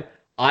time,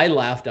 I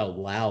laughed out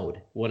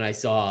loud when I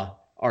saw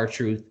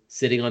R-Truth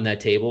sitting on that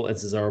table and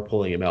Cesaro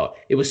pulling him out.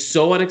 It was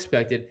so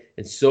unexpected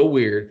and so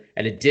weird,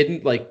 and it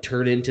didn't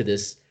turn into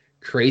this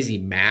crazy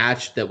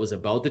match that was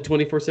about the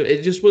 24/7.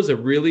 It just was a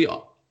really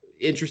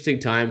interesting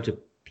time to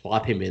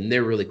plop him in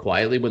there really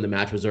quietly when the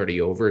match was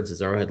already over and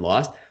Cesaro had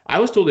lost. I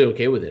was totally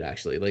okay with it,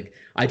 actually.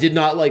 I did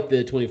not like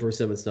the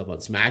 24/7 stuff on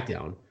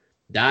SmackDown,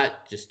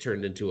 that just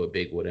turned into a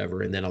big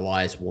whatever. And then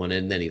Elias won it,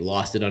 and then he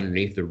lost it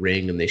underneath the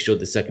ring, and they showed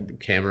the second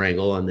camera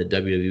angle on the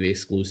WWE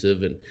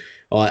exclusive, and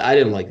I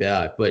didn't like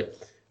that. But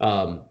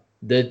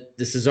the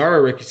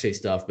Cesaro Ricochet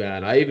stuff,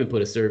 man, I even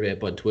put a survey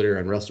up on Twitter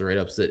on Wrestle Write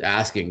Ups that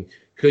asking,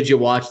 could you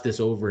watch this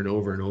over and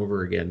over and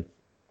over again?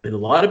 And a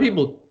lot of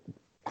people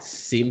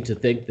seem to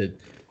think that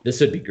this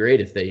would be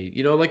great if they,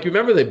 like, you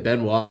remember the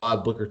Benoit,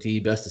 Booker T,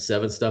 best of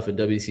 7 stuff in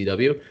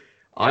WCW?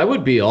 I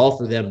would be all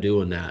for them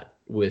doing that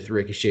with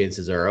Ricochet and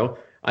Cesaro.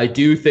 I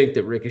do think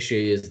that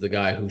Ricochet is the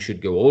guy who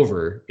should go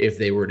over if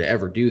they were to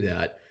ever do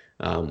that.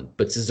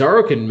 But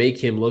Cesaro can make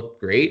him look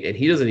great, and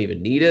he doesn't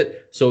even need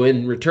it. So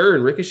in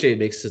return, Ricochet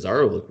makes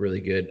Cesaro look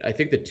really good. I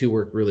think the two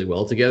work really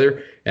well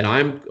together, and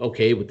I'm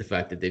okay with the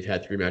fact that they've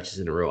had 3 matches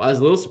in a row. I was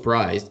a little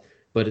surprised,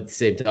 but at the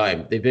same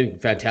time, they've been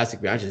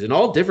fantastic matches and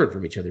all different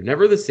from each other.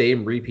 Never the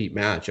same repeat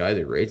match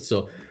either, right?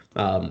 So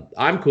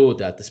I'm cool with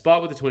that. The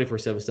spot with the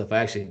 24/7 stuff, I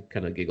actually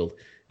kind of giggled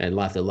and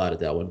laughed a lot at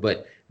that one.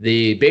 But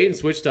the bait and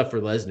switch stuff for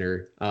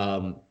Lesnar,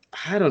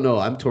 I don't know.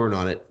 I'm torn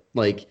on it.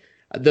 Like,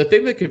 the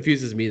thing that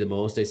confuses me the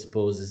most, I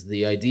suppose, is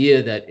the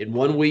idea that in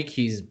 1 week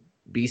he's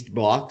Beast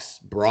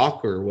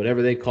Brock, or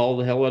whatever they call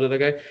the hell out of that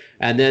guy.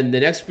 And then the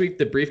next week,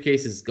 the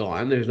briefcase is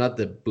gone. There's not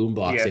the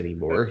boombox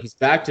anymore. He's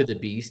back to the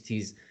Beast.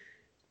 He's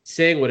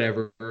saying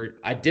whatever.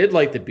 I did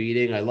like the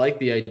beating. I like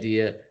the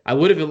idea. I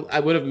would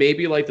have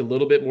maybe liked a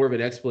little bit more of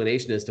an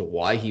explanation as to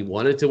why he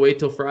wanted to wait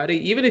till Friday,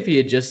 even if he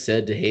had just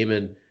said to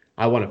Heyman,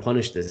 I want to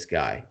punish this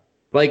guy.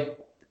 Like,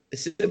 a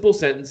simple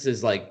sentence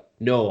is like,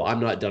 no, I'm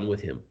not done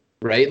with him,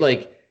 right?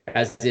 Like,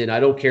 as in, I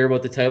don't care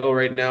about the title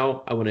right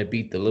now. I want to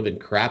beat the living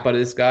crap out of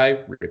this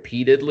guy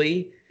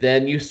repeatedly.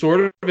 Then you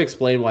sort of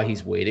explain why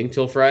he's waiting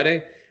till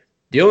Friday.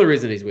 The only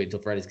reason he's waiting till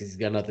Friday is because he's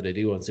got nothing to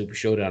do on Super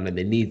ShowDown, and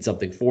they need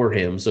something for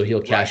him, so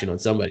he'll cash in on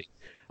somebody.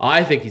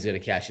 I think he's going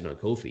to cash in on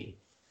Kofi.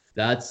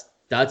 That's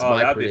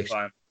my prediction.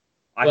 Be fun.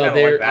 I kind of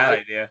like that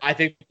idea. I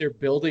think they're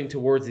building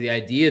towards the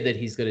idea that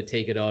he's going to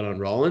take it out on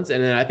Rollins,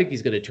 and then I think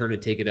he's going to turn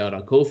and take it out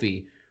on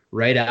Kofi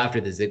right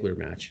after the Ziggler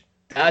match.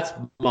 That's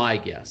my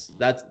guess.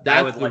 That's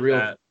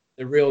the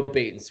real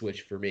bait and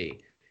switch for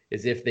me,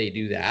 is if they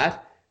do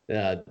that,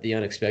 the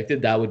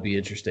unexpected, that would be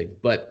interesting.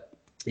 But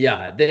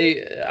yeah,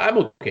 I'm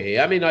okay.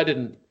 I mean,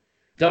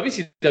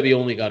 WCW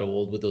only got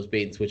old with those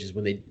bait and switches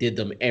when they did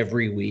them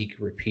every week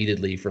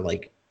repeatedly for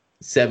like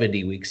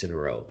 70 weeks in a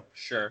row.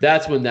 Sure.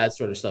 That's when that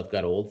sort of stuff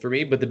got old for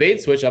me. But the bait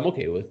and switch, I'm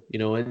okay with,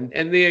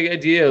 and the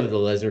idea of the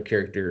Lesnar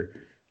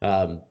character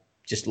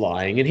just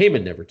lying, and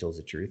Heyman never tells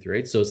the truth,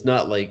 right? So it's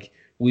not like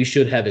we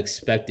should have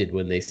expected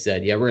when they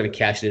said, yeah, we're going to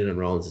cash it in on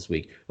Rollins this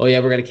week. Oh, yeah,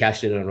 we're going to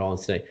cash it in on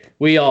Rollins tonight.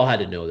 We all had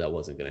to know that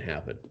wasn't going to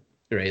happen,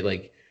 right?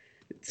 Like,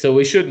 so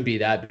we shouldn't be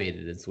that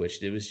baited and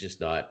switched. It was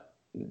just not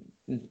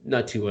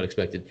too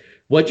unexpected.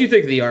 What do you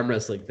think of the arm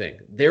wrestling thing?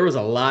 There was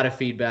a lot of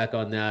feedback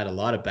on that, a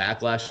lot of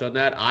backlash on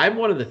that. I'm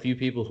one of the few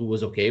people who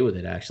was okay with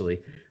it,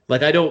 actually.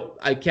 Like,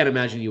 I can't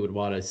imagine you would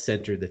want to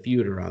center the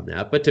feud around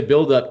that. But to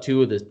build up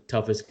 2 of the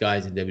toughest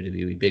guys in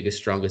WWE, biggest,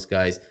 strongest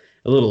guys,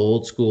 a little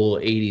old school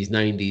 80s,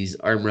 90s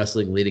arm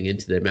wrestling leading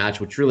into the match,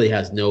 which really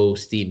has no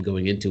steam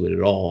going into it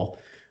at all.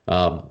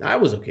 I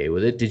was okay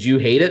with it. Did you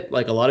hate it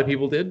like a lot of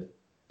people did?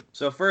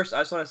 So first,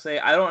 I just want to say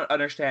I don't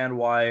understand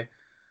why,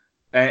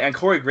 and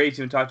Corey Graves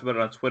even talked about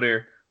it on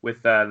Twitter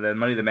with the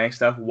Money in the Bank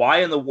stuff. Why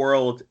in the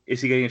world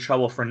is he getting in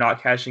trouble for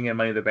not cashing in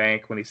Money in the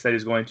Bank when he said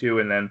he's going to,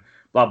 and then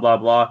blah, blah,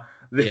 blah.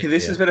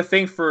 This has been a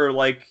thing for,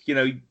 like,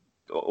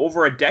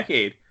 over a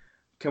decade.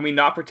 Can we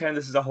not pretend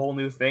this is a whole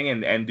new thing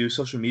and do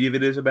social media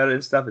videos about it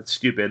and stuff? It's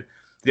stupid.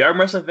 The arm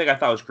wrestling thing I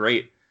thought was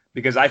great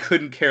because I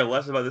couldn't care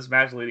less about this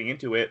match leading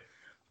into it.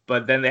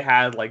 But then they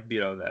had, like,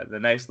 the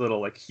nice little,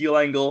 like, heel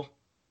angle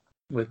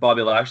with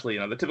Bobby Lashley,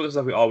 the typical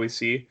stuff we always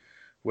see,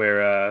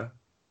 where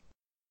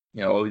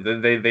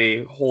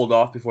they hold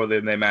off before they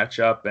match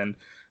up, and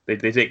they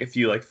take a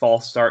few like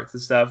false starts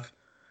and stuff,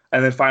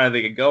 and then finally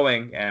they get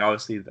going, and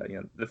obviously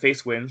the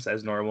face wins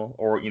as normal,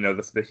 or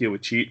the heel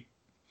would cheat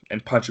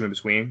and punch him in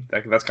between.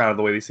 That's kind of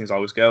the way these things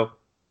always go.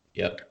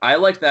 Yep. I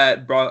like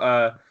that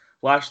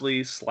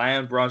Lashley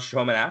slammed Braun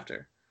Strowman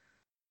after.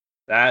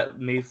 That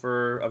made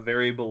for a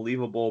very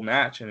believable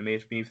match, and it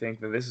made me think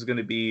that this is going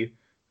to be.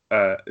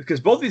 Because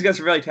both these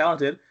guys are really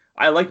talented.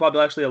 I like Bobby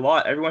Lashley a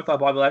lot. Everyone thought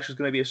Bobby Lashley was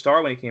going to be a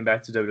star when he came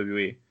back to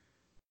WWE.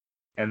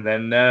 And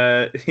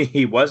then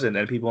he wasn't,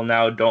 and people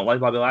now don't like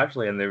Bobby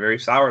Lashley, and they're very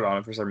soured on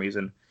him for some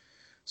reason.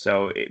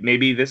 So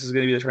maybe this is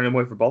going to be the turning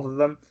point for both of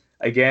them.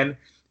 Again,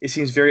 it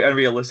seems very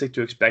unrealistic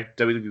to expect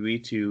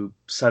WWE to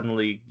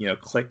suddenly,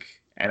 click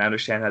and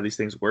understand how these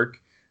things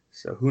work.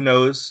 So who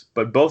knows?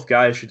 But both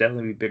guys should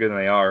definitely be bigger than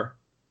they are.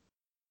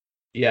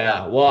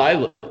 Yeah, well,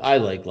 I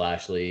like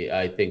Lashley.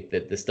 I think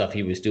that the stuff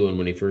he was doing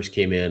when he first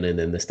came in, and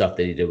then the stuff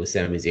that he did with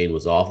Sami Zayn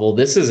was awful.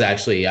 This is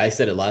actually, I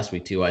said it last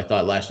week too, I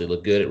thought Lashley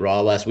looked good at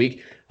Raw last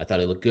week. I thought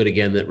he looked good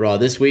again at Raw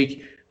this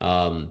week.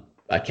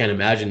 I can't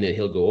imagine that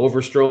he'll go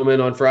over Strowman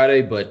on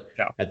Friday, but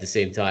at the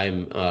same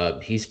time,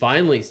 he's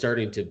finally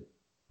starting to,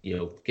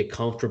 get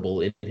comfortable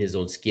in his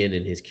own skin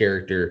and his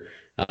character.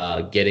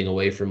 Getting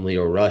away from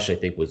Leo Rush, I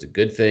think, was a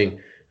good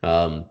thing.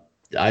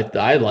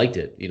 I liked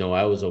it.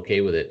 I was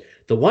okay with it.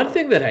 The one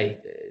thing that I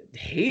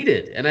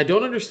hated, and I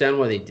don't understand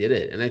why they did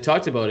it, and I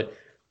talked about it,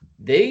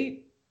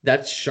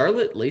 that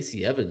Charlotte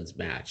Lacey Evans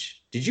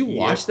match. Did you Yep.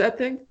 watch that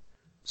thing?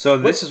 So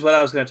this What? is what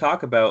I was going to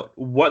talk about.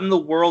 What in the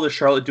world is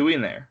Charlotte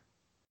doing there?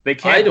 They I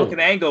can't book an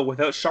don't. angle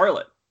without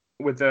Charlotte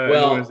in the women's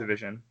Well,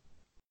 division.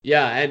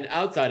 yeah, and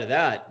outside of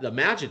that, the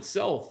match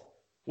itself,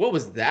 what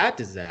was that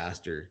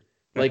disaster?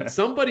 Like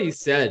somebody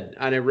said,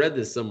 and I read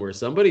this somewhere,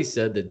 somebody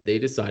said that they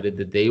decided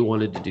that they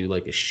wanted to do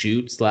like a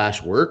shoot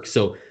slash work.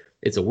 So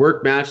it's a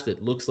work match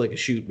that looks like a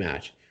shoot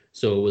match.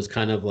 So it was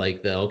kind of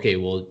like okay,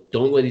 well,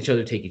 don't let each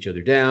other take each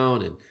other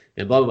down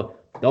and blah blah blah.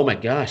 Oh my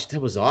gosh, that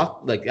was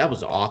that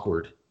was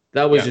awkward.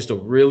 That was Yeah. just a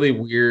really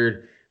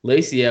weird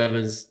Lacey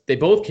Evans. They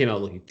both came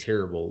out looking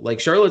terrible. Like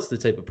Charlotte's the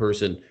type of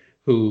person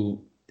who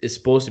is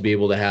supposed to be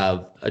able to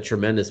have a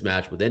tremendous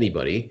match with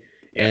anybody.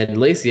 Yeah. And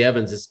Lacey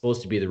Evans is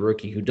supposed to be the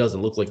rookie who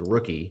doesn't look like a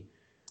rookie.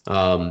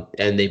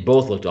 And they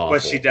both looked awful.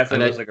 But she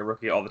definitely and looks like a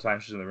rookie all the time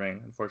she's in the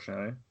ring,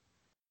 unfortunately.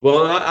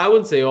 well, I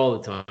wouldn't say all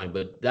the time,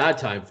 but that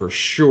time for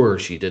sure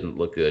she didn't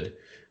look good.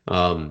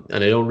 And I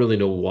don't really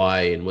know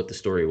why and what the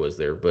story was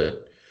there,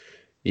 but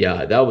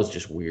yeah, that was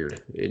just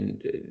weird.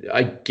 And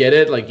I get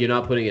it, like you're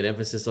not putting an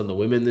emphasis on the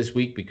women this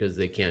week because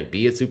they can't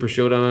be at Super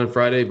Showdown on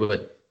Friday,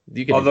 but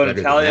you can do Although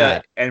better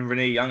Natalia and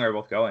Renee Young are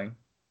both going.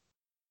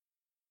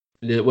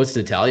 than that. What's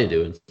Natalia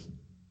doing?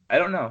 I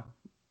don't know.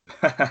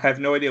 I have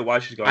no idea why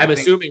she's going. I'm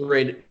assuming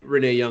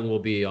Renee Young will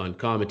be on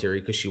commentary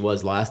because she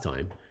was last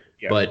time.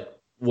 Yeah. But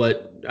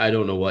I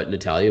don't know what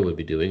Natalia would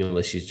be doing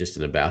unless she's just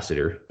an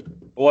ambassador.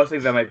 Well, I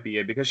think that might be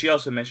it because she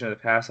also mentioned in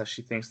the past that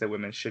she thinks that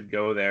women should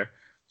go there.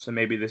 So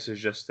maybe this is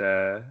just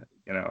her.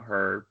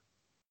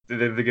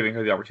 They're giving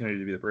her the opportunity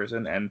to be the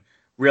person, and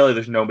really,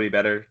 there's nobody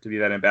better to be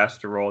that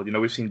ambassador role.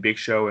 We've seen Big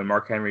Show and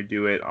Mark Henry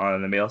do it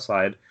on the male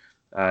side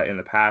in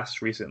the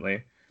past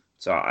recently.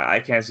 So I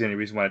can't see any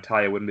reason why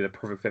Natalia wouldn't be the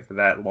perfect fit for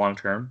that long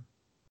term.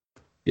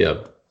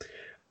 Yeah.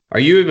 Are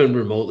you even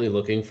remotely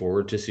looking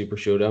forward to Super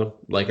Showdown?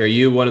 Like, are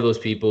you one of those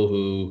people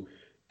who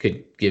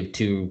could give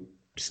two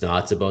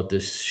snots about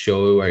this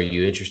show? Are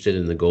you interested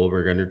in the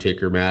Goldberg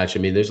Undertaker match? I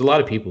mean, there's a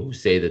lot of people who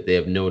say that they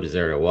have no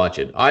desire to watch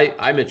it.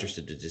 I'm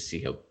interested to just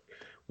see how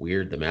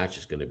weird the match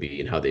is going to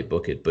be and how they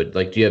book it. But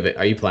like,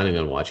 are you planning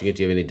on watching it?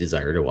 Do you have any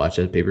desire to watch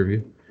that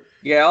pay-per-view?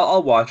 Yeah,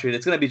 I'll watch it.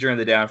 It's gonna be during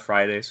the day on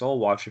Friday, so I'll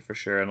watch it for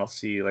sure, and I'll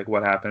see like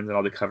what happens, and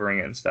I'll be covering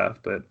it and stuff.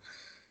 But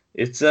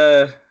it's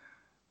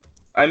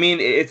I mean,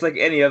 it's like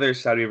any other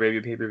Saudi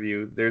Arabia pay per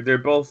view. They're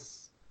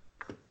both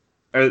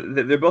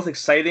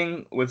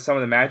exciting with some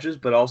of the matches,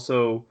 but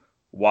also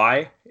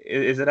why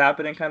is it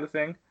happening kind of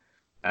thing.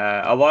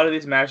 A lot of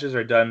these matches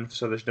are done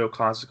so there's no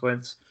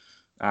consequence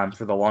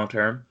for the long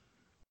term.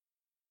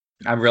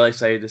 I'm really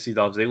excited to see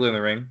Dolph Ziggler in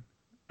the ring.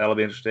 That'll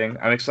be interesting.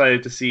 I'm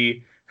excited to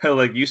see,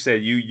 like you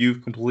said,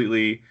 you've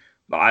completely.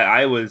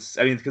 I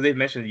mean, because they've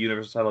mentioned the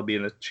Universal title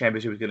being the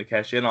championship was going to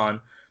cash in on.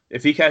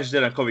 If he cashes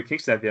in on Kofi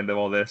Kingston at the end of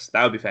all this,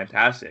 that would be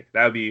fantastic.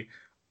 That would be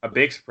a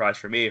big surprise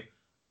for me.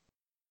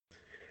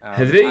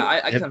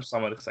 I guess I'm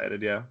somewhat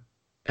excited, yeah.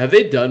 Have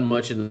they done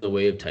much in the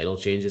way of title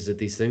changes at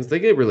these things?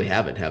 They really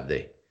haven't, have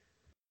they?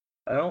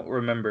 I don't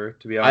remember,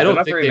 to be honest. I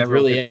don't think they've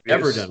really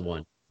ever done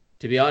one.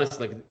 To be honest,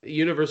 like the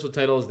Universal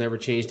title has never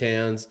changed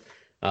hands.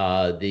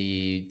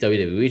 The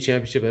WWE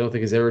Championship, I don't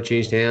think has ever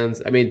changed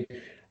hands. I mean,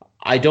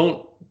 I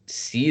don't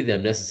see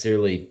them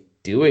necessarily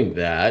doing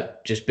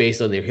that just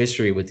based on their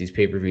history with these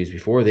pay-per-views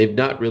before. They've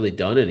not really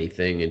done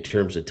anything in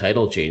terms of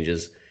title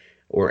changes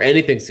or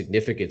anything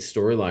significant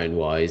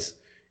storyline-wise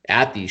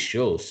at these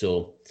shows.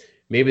 So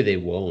maybe they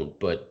won't,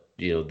 but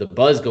the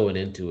buzz going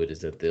into it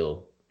is that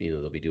they'll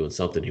be doing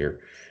something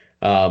here.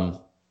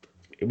 Well,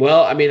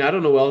 I mean, I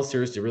don't know what else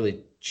there is to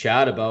really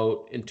chat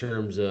about in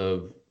terms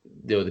of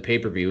the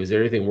pay-per-view. Is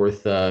there anything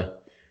worth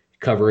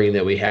covering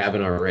that we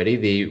haven't already?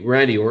 The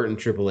Randy Orton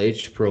Triple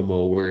H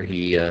promo where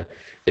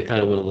they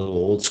kind of went a little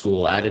old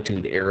school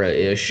Attitude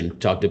Era-ish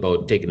and talked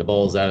about taking the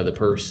balls out of the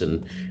purse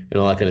and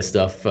all that kind of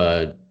stuff.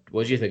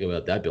 What did you think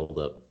about that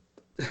build-up?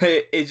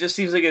 It just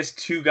seems like it's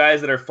two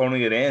guys that are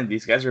phoning it in.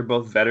 These guys are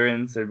both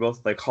veterans. They're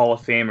both like Hall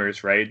of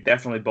Famers, right?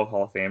 Definitely both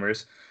Hall of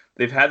Famers.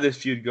 They've had this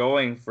feud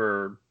going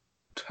for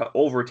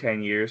over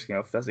 10 years,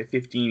 let's say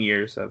 15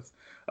 years of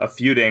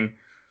feuding.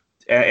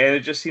 And it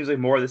just seems like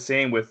more of the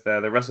same with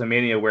the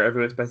WrestleMania where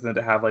everyone expects them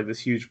to have like this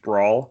huge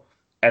brawl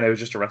and it was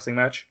just a wrestling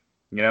match,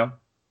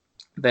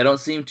 They don't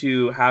seem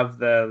to have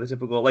the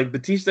typical, like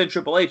Batista and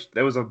Triple H,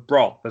 there was a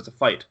brawl, there's a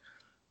fight.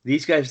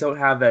 These guys don't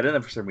have that in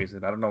them for some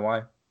reason. I don't know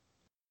why.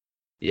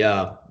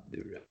 Yeah,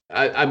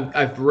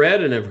 I've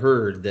read and I've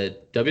heard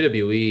that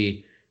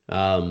WWE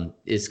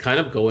is kind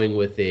of going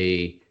with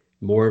a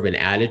more of an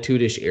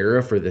attitude-ish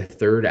era for the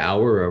third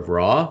hour of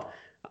Raw.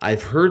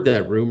 I've heard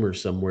that rumor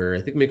somewhere.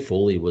 I think Mick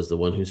Foley was the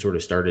one who sort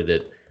of started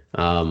it.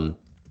 Do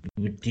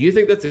you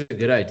think that's a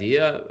good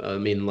idea? I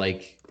mean,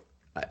 like,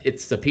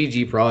 it's a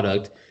PG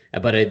product,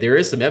 but there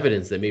is some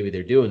evidence that maybe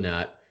they're doing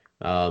that.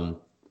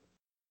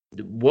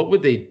 What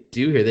would they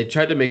do here? They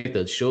tried to make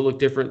the show look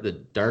different, the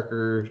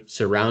darker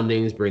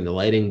surroundings, bring the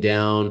lighting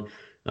down.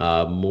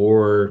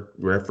 more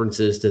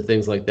references to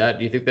things like that.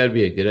 Do you think that'd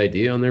be a good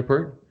idea on their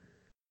part?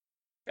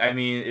 I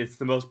mean, it's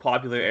the most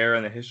popular era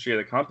in the history of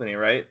the company,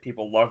 right?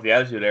 People love the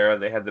Attitude Era.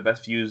 They had the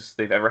best views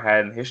they've ever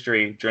had in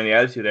history during the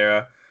Attitude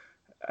Era.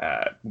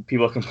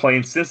 People have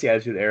complained since the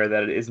Attitude Era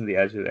that it isn't the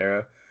Attitude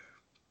Era.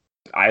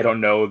 I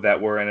don't know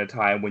that we're in a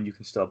time when you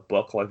can still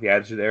book like the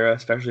Attitude Era,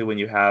 especially when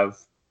you have,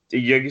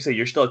 like you say,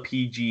 you're still a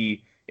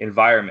PG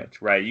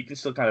environment, right? You can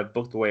still kind of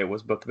book the way it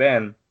was booked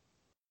then,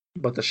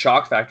 but the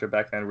shock factor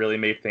back then really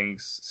made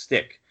things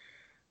stick.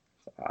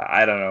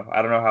 I don't know.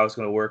 I don't know how it's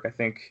going to work. I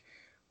think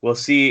we'll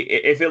see.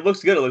 If it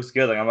looks good, it looks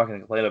good. Like I'm not going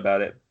to complain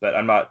about it, but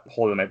I'm not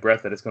holding my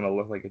breath that it's going to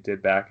look like it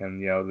did back in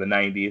the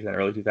 90s and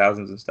early 2000s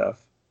and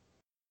stuff.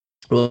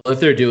 Well, if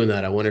they're doing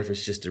that, I wonder if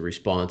it's just a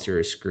response or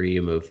a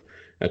scream of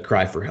a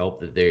cry for help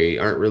that they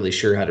aren't really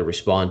sure how to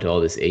respond to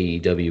all this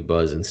AEW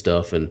buzz and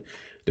stuff, and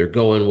they're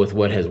going with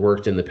what has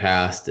worked in the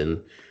past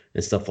and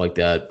stuff like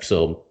that.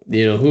 So,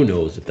 who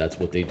knows if that's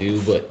what they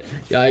do. But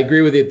yeah, I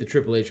agree with you. The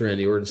Triple H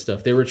Randy Orton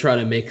stuff, they were trying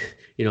to make,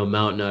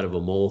 mountain out of a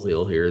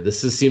molehill here.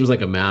 This seems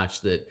like a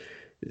match that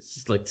it's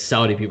just like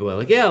Saudi people are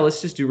like, yeah,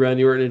 let's just do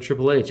Randy Orton and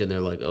Triple H. And they're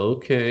like,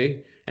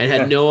 okay. And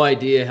had no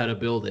idea how to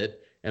build it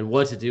and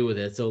what to do with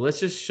it. So let's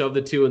just shove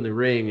the two in the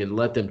ring and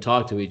let them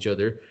talk to each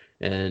other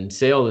and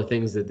say all the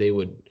things that they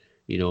would,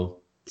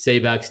 say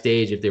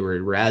backstage if they were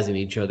razzing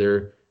each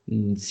other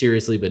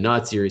seriously, but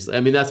not seriously. I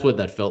mean, that's what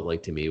that felt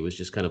like to me. It was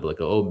just kind of like,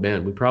 oh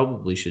man, we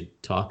probably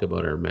should talk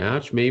about our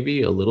match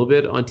maybe a little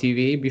bit on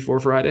TV before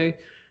Friday.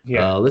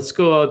 Yeah. Let's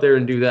go out there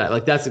and do that.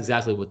 Like, that's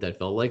exactly what that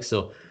felt like.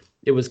 So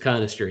it was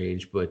kind of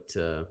strange, but,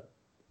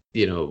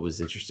 it was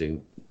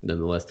interesting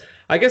nonetheless.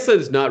 I guess that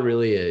is not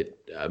really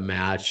a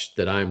match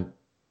that I'm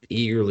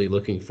eagerly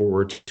looking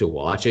forward to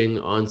watching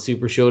on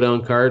Super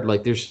ShowDown card.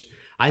 Like,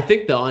 I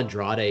think the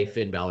Andrade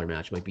Finn Balor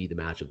match might be the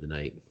match of the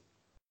night.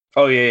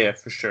 Oh yeah,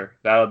 for sure.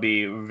 That'll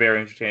be very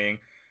entertaining.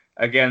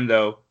 Again,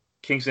 though,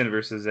 Kingston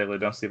versus Ziggler.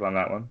 Don't sleep on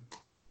that one.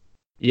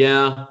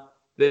 Yeah,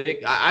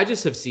 I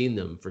just have seen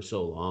them for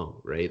so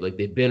long, right? Like,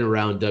 they've been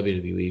around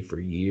WWE for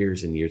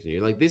years and years and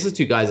years. Like, this is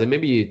two guys, and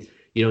maybe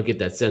you don't get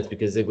that sense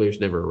because Ziggler's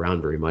never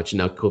around very much.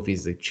 Now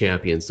Kofi's the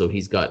champion, so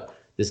he's got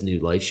this new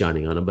light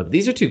shining on him. But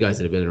these are two guys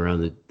that have been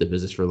around the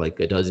business for like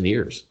a dozen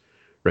years,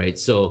 right?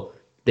 So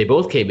they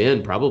both came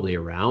in probably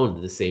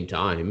around the same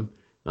time,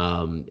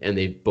 and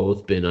they've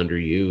both been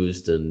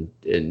underused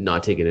and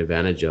not taken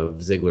advantage of.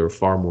 Ziggler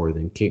far more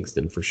than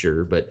Kingston for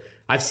sure. But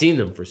I've seen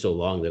them for so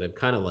long that I'm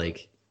kind of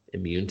like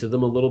immune to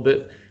them a little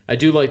bit. I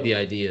do like the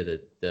idea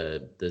that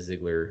the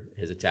Ziggler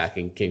is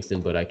attacking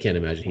Kingston, but I can't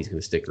imagine he's going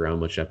to stick around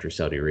much after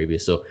Saudi Arabia.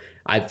 So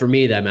for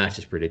me, that match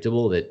is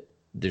predictable. That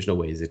there's no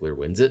way Ziggler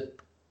wins it.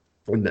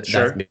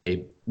 Sure. That's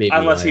maybe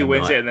unless he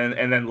wins it and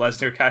then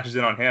Lesnar cashes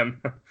in on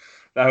him.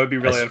 That would be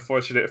really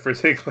unfortunate for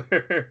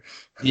Ziggler.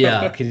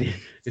 Yeah,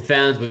 the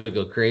fans would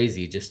go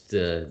crazy just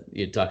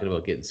you're talking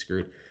about getting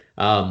screwed.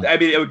 I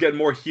mean, it would get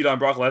more heat on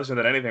Brock Lesnar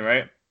than anything,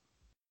 right?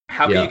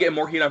 How can you get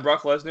more heat on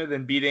Brock Lesnar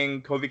than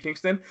beating Kofi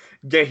Kingston?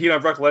 Get heat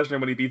on Brock Lesnar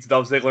when he beats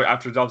Dolph Ziggler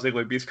after Dolph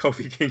Ziggler beats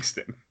Kofi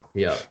Kingston.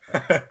 Yeah.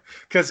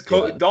 Because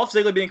Dolph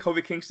Ziggler beating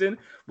Kofi Kingston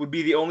would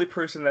be the only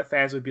person that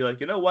fans would be like,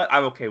 you know what?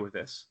 I'm okay with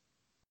this.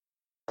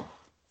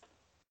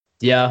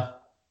 Yeah,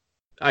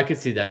 I could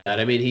see that.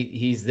 I mean,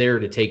 he's there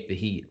to take the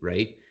heat,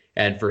 right?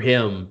 And for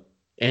him,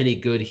 any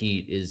good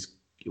heat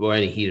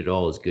any heat at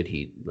all is good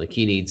heat. Like,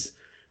 he needs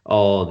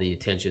all the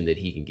attention that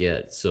he can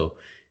get. So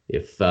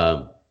if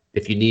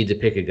you need to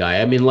pick a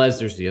guy, I mean,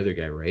 Lesnar's the other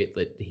guy, right?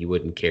 That he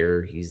wouldn't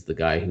care. He's the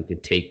guy who can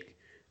take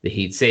the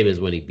heat, same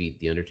as when he beat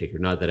the Undertaker.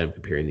 Not that I'm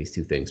comparing these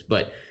two things,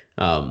 but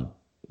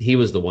he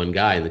was the one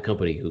guy in the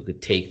company who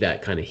could take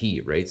that kind of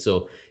heat, right?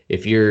 So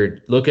if you're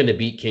looking to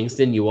beat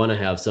Kingston, you want to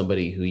have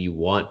somebody who you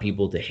want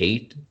people to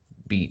hate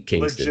beat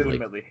Kingston.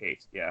 Legitimately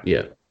hate, yeah.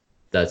 Yeah,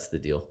 that's the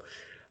deal.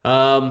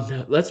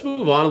 Let's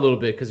move on a little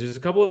bit because there's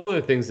a couple of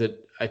other things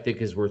that I think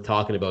is worth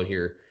talking about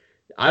here.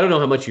 I don't know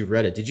how much you've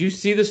read it. Did you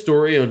see the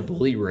story on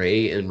Bully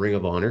Ray and Ring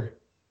of Honor?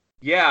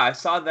 Yeah, I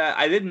saw that.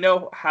 I didn't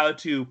know how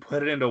to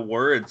put it into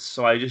words,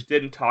 so I just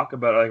didn't talk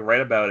about it, like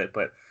write about it.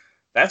 But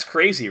that's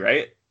crazy,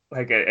 right?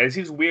 Like, it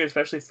seems weird,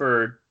 especially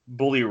for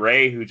Bully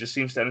Ray, who just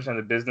seems to understand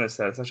the business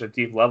at such a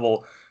deep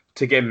level,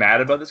 to get mad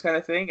about this kind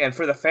of thing. And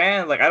for the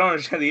fan, like, I don't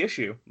understand the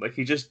issue. Like,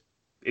 it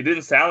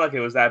didn't sound like it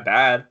was that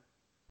bad,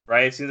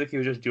 right? It seems like he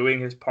was just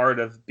doing his part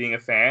of being a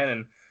fan,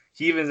 and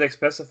he even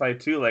specified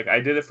too, like,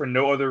 I did it for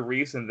no other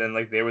reason than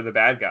like they were the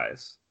bad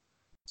guys.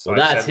 So well,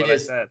 that's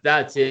his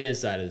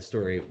side of the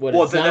story.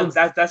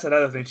 That's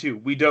another thing too.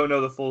 We don't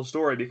know the full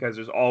story because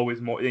there's always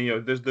more.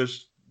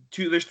 There's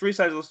three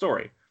sides of the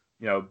story.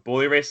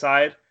 Bully Ray's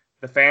side,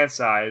 the fan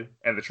side,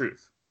 and the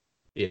truth.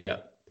 Yeah,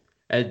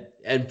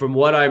 and from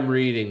what I'm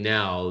reading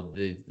now,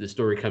 the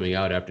story coming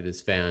out after this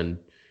fan,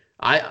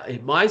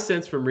 my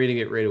sense from reading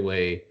it right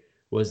away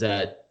was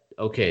that,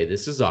 okay,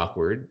 this is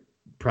awkward.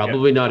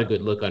 Probably not a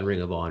good look on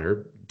Ring of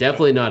Honor.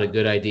 Definitely not a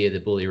good idea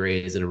that Bully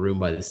Ray is in a room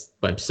by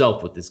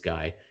himself with this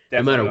guy.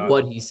 Definitely no matter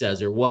what he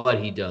says or what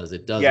he does,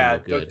 it doesn't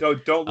look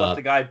good. Don't let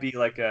the guy be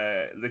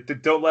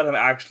don't let him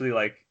actually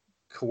like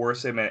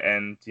coerce him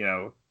and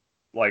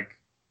like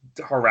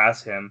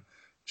harass him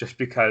just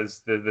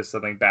because there's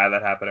something bad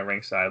that happened at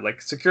ringside.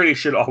 Like, security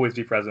should always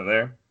be present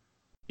there.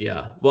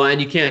 Yeah. Well,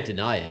 and you can't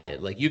deny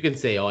it. Like, you can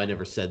say, oh, I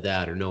never said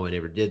that, or no, I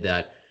never did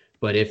that.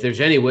 But if there's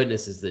any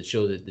witnesses that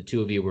show that the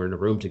two of you were in a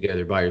room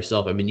together by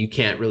yourself, I mean, you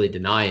can't really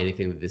deny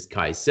anything that this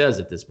guy says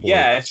at this point.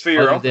 Yeah, it's for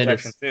your own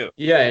protection too.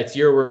 Yeah, it's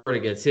your word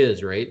against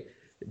his, right?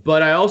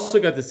 But I also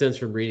got the sense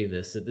from reading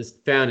this that this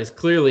fan is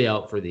clearly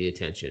out for the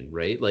attention,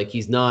 right? Like,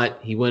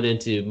 he went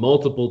into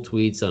multiple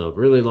tweets on a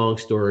really long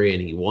story,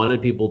 and he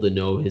wanted people to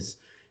know his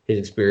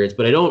experience.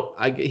 But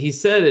he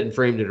said it and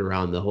framed it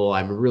around the whole,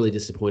 I'm really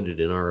disappointed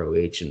in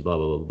ROH and blah,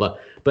 blah, blah, blah.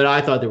 But I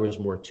thought there was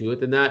more to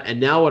it than that. And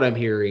now what I'm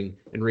hearing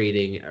and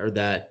reading are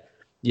that,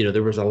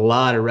 there was a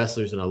lot of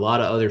wrestlers and a lot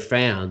of other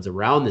fans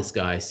around this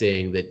guy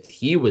saying that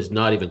he was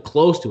not even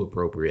close to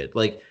appropriate.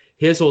 Like,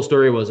 his whole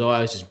story was, oh,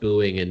 I was just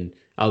booing and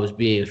I was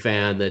being a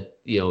fan that,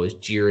 is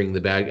jeering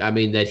the bad. I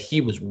mean, that he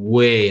was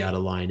way out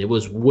of line. It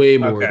was way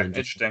more than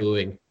just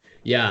booing.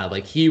 Yeah,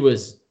 like, he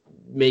was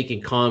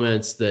making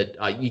comments that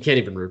you can't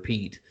even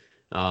repeat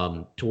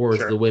towards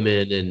the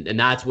women, and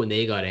that's when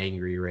they got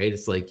angry, right?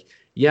 It's like,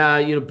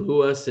 yeah,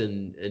 boo us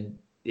and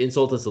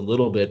insult us a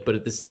little bit, but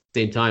at the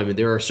same time,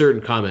 there are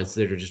certain comments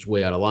that are just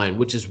way out of line,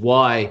 which is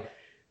why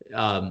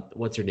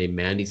what's her name,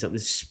 Mandy something,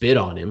 spit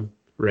on him,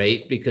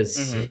 right?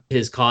 Because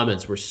his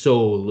comments were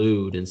so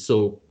lewd and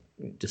so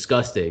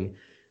disgusting,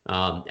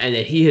 and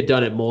that he had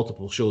done it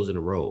multiple shows in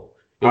a row.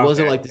 It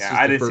wasn't like this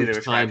was the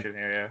first time.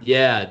 Here,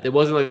 yeah, it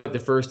wasn't like the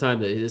first time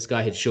that this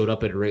guy had showed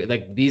up at a ring.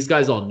 Like, these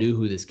guys all knew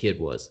who this kid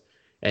was,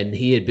 and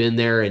he had been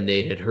there, and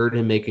they had heard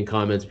him making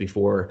comments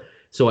before.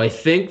 So I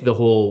think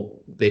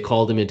they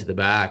called him into the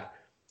back,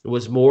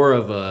 was more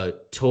of a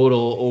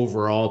total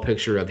overall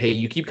picture of, hey,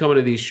 you keep coming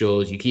to these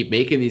shows, you keep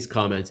making these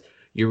comments,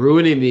 you're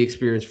ruining the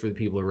experience for the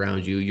people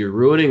around you, you're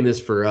ruining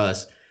this for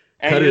us.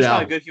 And you're just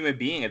not a good human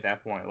being at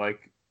that point.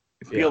 Like,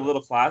 feel a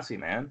little classy,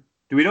 man.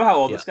 Do we know how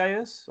old this guy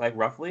is? Like,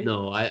 roughly?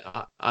 No,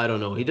 I don't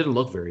know. He didn't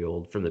look very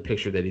old from the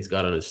picture that he's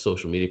got on his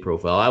social media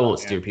profile. I won't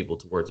steer people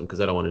towards him because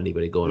I don't want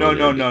anybody going.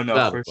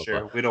 No, for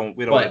sure. We don't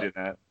want to do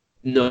that.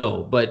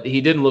 No, but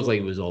he didn't look like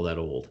he was all that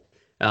old.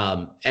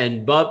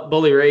 And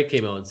Bully Ray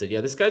came out and said,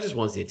 yeah, this guy just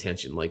wants the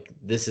attention. Like,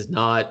 this is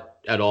not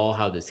at all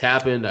how this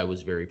happened. I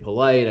was very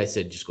polite. I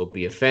said, just go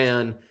be a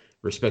fan,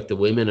 respect the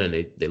women.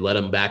 And they let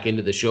him back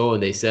into the show.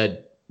 And they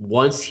said,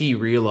 once he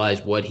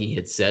realized what he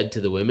had said to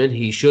the women,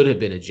 he should have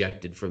been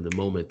ejected from the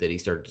moment that he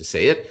started to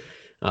say it.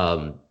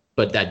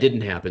 But that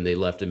didn't happen. They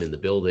left him in the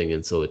building,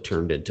 and so it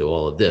turned into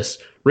all of this.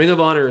 Ring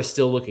of Honor is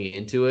still looking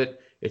into it.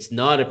 It's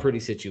not a pretty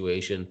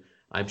situation.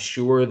 I'm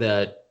sure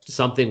that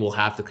something will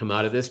have to come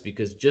out of this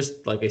because,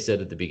 just like I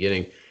said at the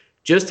beginning,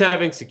 just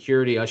having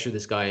security usher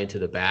this guy into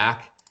the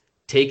back,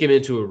 take him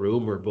into a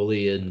room where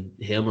Bully and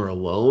him are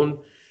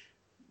alone,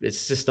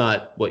 it's just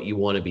not what you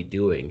want to be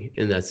doing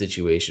in that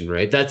situation,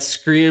 right? That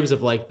screams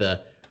of like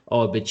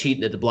I've been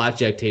cheating at the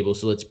blackjack table,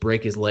 so let's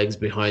break his legs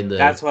behind the...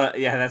 That's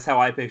how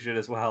I pictured it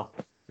as well.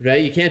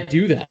 Right? You can't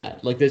do that.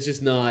 Like, that's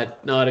just not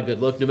a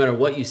good look, no matter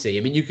what you say.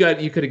 I mean, you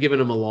could have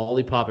given him a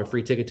lollipop, a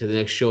free ticket to the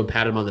next show, and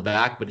pat him on the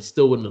back, but it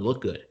still wouldn't have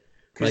looked good.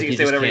 Because he can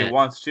say whatever he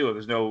wants, too, if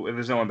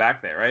there's no one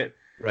back there, right?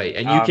 Right,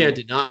 and you can't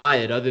deny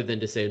it other than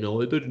to say,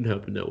 no, it didn't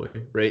happen that way,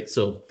 right?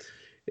 So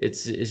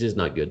it's just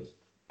not good.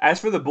 As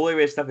for the Bully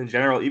Ray stuff in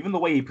general, even the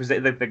way he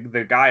presented,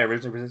 the guy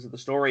originally presented the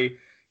story,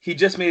 he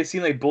just made it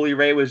seem like Bully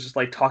Ray was just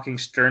like talking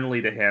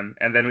sternly to him,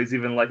 and then was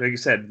even like you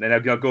said, then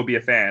I'll go be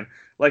a fan.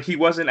 Like, he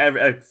wasn't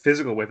ever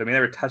physical with him; he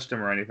never touched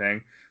him or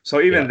anything. So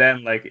even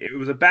then, like, it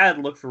was a bad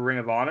look for Ring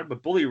of Honor.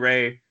 But Bully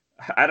Ray,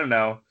 I don't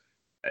know,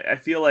 I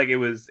feel like it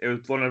was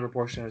blown out of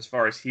proportion as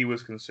far as he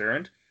was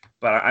concerned.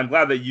 But I'm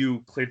glad that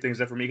you cleared things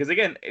up for me because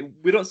again,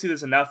 we don't see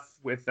this enough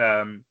with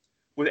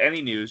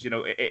any news. In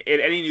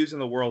any news in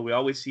the world, we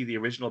always see the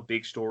original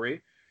big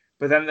story,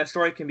 but then that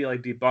story can be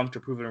like debunked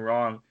or proven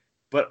wrong.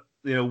 But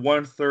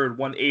 1/3,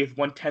 1/8,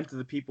 1/10 of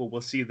the people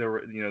will see the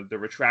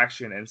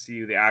retraction and see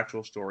who the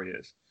actual story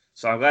is.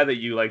 So I'm glad that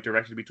you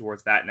directed me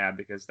towards that now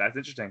because that's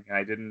interesting. And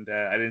I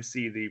didn't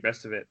see the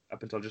rest of it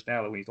up until just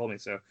now when you told me.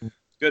 So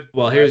good.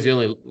 Well, here's the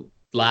only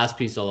last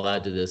piece I'll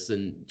add to this,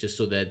 and just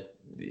so that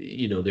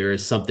there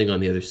is something on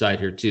the other side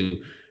here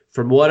too.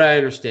 From what I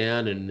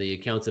understand and the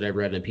accounts that I've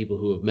read and people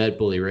who have met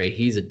Bully Ray,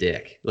 he's a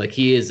dick. Like,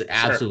 he is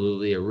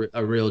absolutely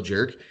a real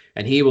jerk,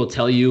 and he will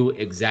tell you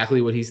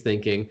exactly what he's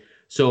thinking.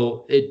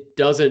 So it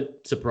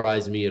doesn't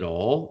surprise me at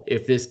all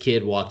if this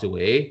kid walked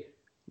away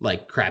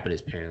like crapping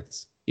his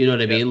pants. You know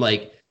what I mean?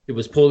 Like, it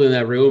was pulled in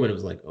that room and it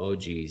was like, oh,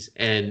 geez.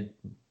 And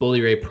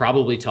Bully Ray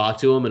probably talked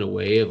to him in a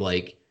way of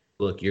like,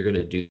 look, you're going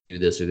to do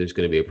this or there's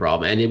going to be a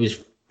problem. And it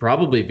was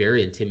probably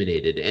very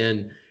intimidated.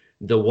 And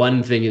the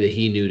one thing that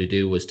he knew to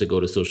do was to go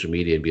to social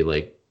media and be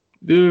like,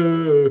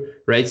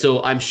 right?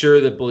 So I'm sure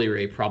that Bully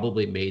Ray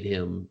probably made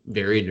him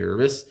very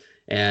nervous.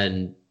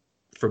 And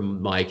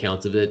from my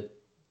accounts of it,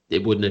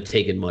 it wouldn't have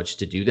taken much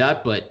to do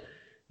that. But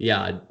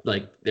yeah,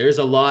 like, there's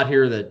a lot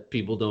here that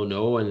people don't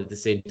know. And at the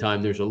same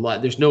time, there's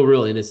no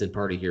real innocent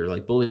party here.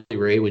 Like, Bully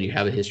Ray, when you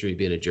have a history of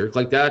being a jerk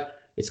like that,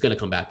 it's going to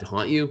come back to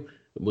haunt you.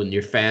 When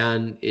your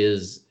fan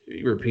is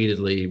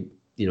repeatedly,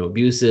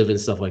 abusive and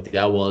stuff like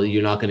that, well,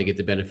 you're not going to get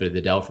the benefit of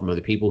the doubt from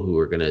other people who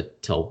are going to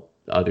tell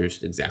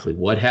others exactly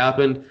what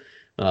happened.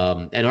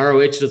 And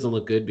ROH doesn't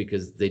look good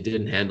because they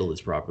didn't handle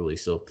this properly.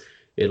 So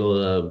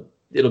it'll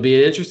be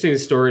an interesting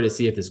story to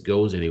see if this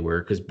goes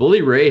anywhere, because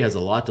Bully Ray has a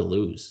lot to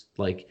lose.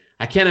 Like,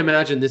 I can't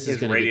imagine this is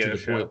going to get to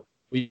the point.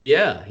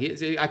 Yeah,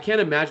 I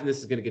can't imagine this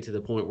is going to get to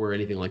the point where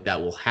anything like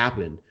that will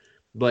happen.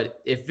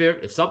 But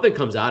if something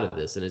comes out of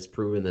this and it's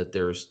proven that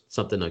there's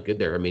something not good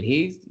there, I mean,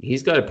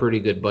 he's got a pretty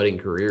good budding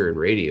career in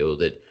radio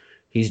that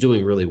he's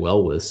doing really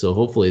well with. So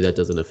hopefully that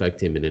doesn't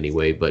affect him in any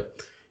way.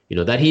 But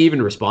that he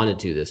even responded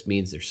to this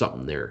means there's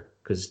something there,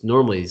 because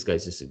normally these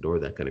guys just ignore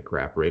that kind of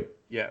crap, right?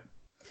 Yeah.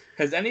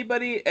 Has any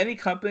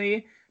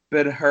company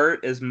been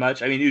hurt as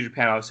much? I mean, New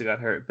Japan obviously got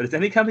hurt, but has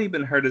any company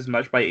been hurt as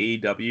much by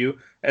AEW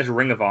as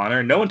Ring of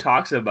Honor? No one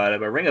talks about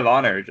it, but Ring of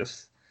Honor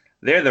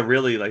they're the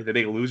really the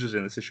big losers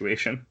in the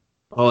situation.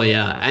 Oh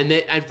yeah,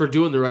 and for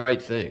doing the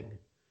right thing.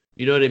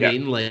 You know what I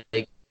mean?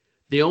 Like,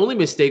 the only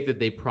mistake that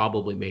they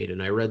probably made,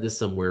 and I read this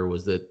somewhere,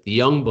 was that the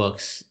Young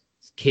Bucks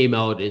came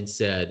out and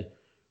said,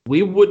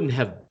 we wouldn't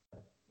have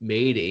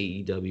made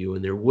AEW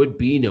and there would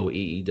be no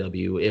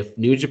AEW if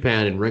New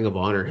Japan and Ring of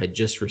Honor had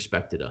just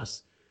respected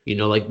us.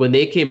 Like when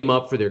they came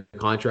up for their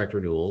contract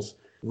renewals,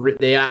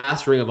 they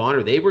asked Ring of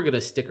Honor, they were going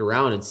to stick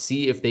around and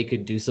see if they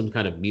could do some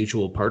kind of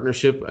mutual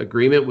partnership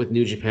agreement with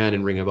New Japan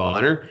and Ring of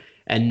Honor.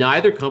 And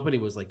neither company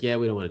was like, yeah,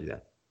 we don't want to do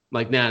that.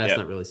 Like, nah, that's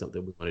not really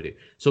something we want to do.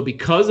 So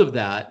because of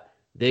that,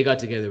 they got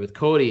together with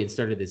Cody and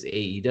started this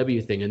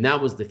AEW thing. And that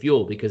was the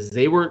fuel, because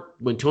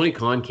when Tony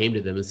Khan came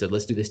to them and said,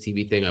 let's do this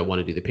TV thing, I want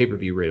to do the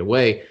pay-per-view right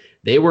away,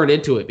 they weren't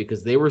into it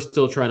because they were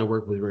still trying to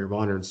work with Ring of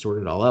Honor and sort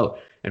it all out.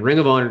 And Ring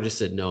of Honor just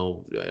said,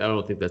 no, I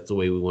don't think that's the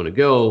way we want to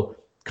go.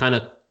 Kind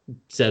of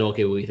said,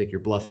 okay, well, we think you're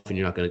bluffing,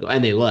 you're not going to go.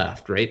 And they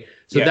left, right?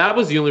 So that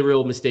was the only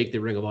real mistake that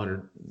Ring of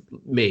Honor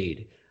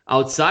made.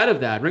 Outside of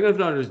that, Ring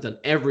of Honor has done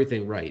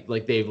everything right.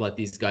 Like, they've let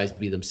these guys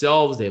be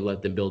themselves. They've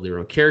let them build their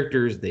own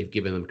characters. They've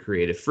given them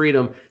creative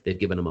freedom. They've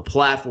given them a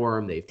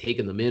platform. They've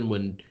taken them in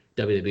when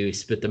WWE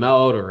spit them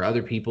out, or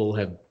other people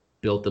have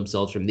built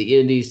themselves from the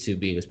indies to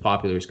being as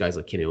popular as guys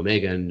like Kenny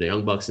Omega and the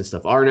Young Bucks and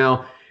stuff are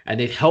now. And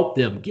they've helped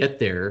them get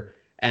there.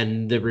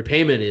 And the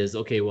repayment is,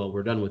 okay, well,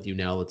 we're done with you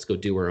now. Let's go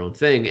do our own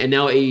thing. And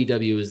now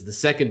AEW is the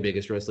second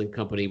biggest wrestling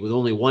company with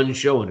only one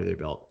show under their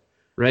belt,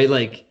 right?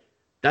 Like,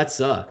 that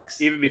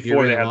sucks. Even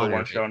before they had the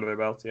one show under their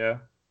belt, yeah.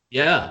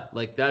 Yeah,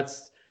 like that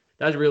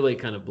really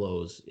kind of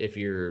blows if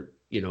you're,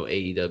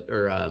 AEW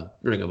or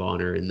Ring of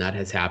Honor and that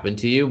has happened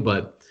to you.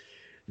 But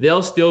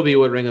they'll still be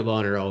what Ring of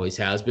Honor always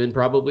has been,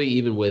 probably,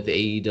 even with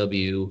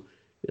AEW,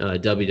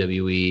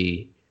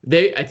 WWE.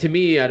 To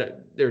me,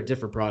 they're a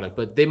different product,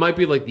 but they might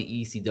be like the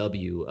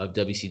ECW of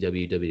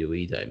WCW,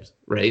 WWE times,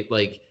 right?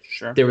 Like,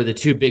 sure. There were the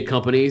two big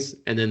companies,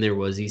 and then there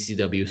was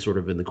ECW sort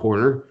of in the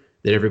corner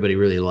that everybody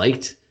really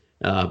liked.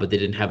 But they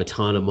didn't have a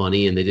ton of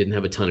money and they didn't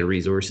have a ton of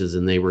resources,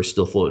 and they were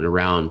still floating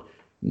around,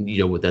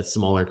 with that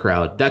smaller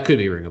crowd. That could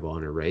be Ring of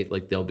Honor, right?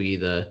 Like, they'll be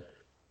the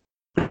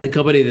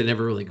company that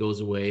never really goes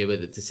away,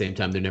 but at the same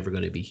time, they're never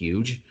going to be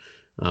huge.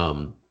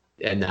 And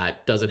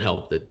that doesn't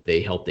help that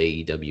they helped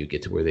AEW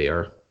get to where they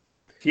are.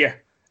 Yeah.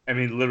 I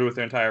mean, literally with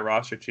their entire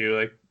roster, too.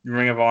 Like,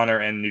 Ring of Honor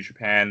and New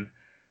Japan,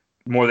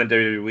 more than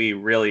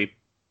WWE, really,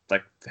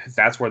 like,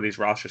 that's where these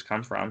rosters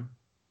come from.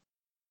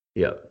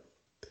 Yeah.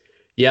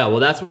 Yeah, well,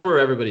 that's where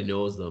everybody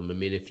knows them. I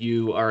mean, if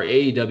you are an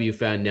AEW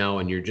fan now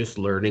and you're just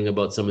learning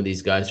about some of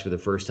these guys for the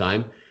first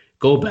time,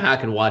 go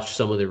back and watch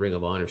some of the Ring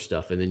of Honor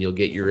stuff, and then you'll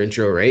get your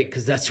intro, right?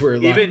 Because that's where a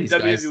lot of these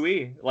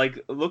WWE, guys...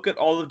 like, look at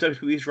all of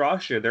WWE's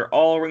roster. They're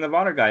all Ring of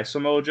Honor guys.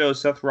 Samoa Joe,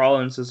 Seth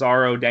Rollins,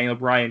 Cesaro, Daniel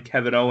Bryan,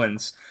 Kevin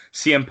Owens,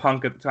 CM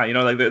Punk at the time.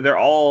 Like, they're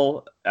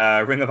all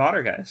Ring of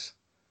Honor guys.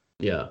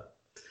 Yeah.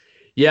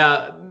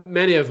 Yeah,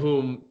 many of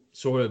whom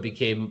sort of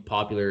became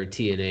popular in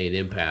TNA and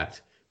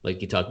Impact. Like,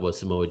 you talk about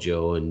Samoa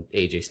Joe and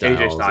AJ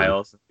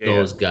Styles.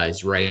 Those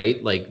guys,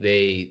 right? Like,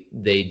 they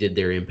did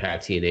their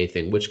Impact TNA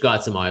thing, which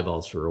got some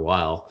eyeballs for a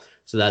while.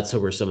 So that's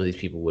where some of these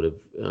people would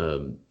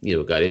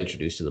have, got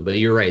introduced to them. But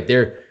you're right.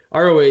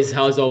 ROH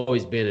has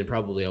always been and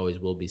probably always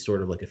will be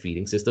sort of like a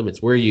feeding system.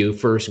 It's where you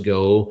first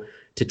go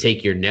to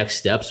take your next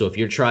step. So if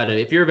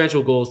your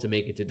eventual goal is to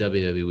make it to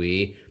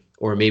WWE,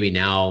 or maybe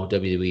now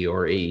WWE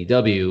or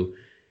AEW,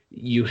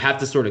 you have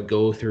to sort of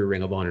go through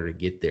Ring of Honor to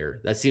get there.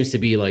 That seems to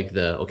be like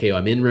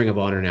I'm in Ring of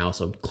Honor now,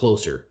 so I'm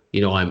closer.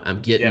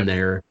 I'm getting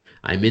there.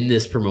 I'm in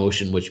this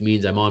promotion, which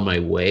means I'm on my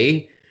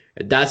way.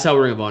 That's how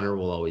Ring of Honor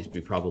will always be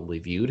probably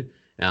viewed.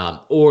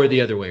 Or the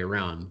other way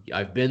around.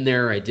 I've been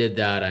there. I did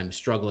that. I'm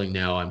struggling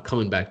now. I'm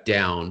coming back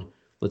down.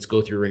 Let's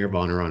go through Ring of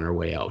Honor on our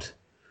way out.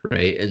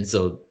 Right. And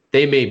so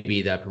they may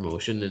be that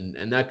promotion,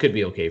 and that could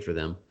be okay for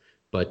them.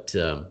 But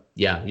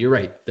yeah, you're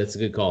right. That's a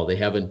good call. They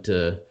haven't,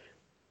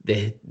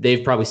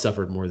 they've probably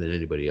suffered more than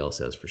anybody else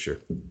has, for sure.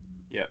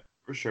 Yeah,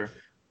 for sure.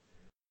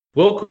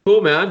 Well, cool,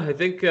 man. I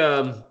think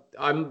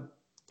I'm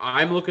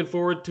looking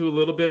forward to a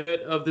little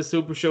bit of the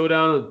Super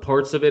ShowDown,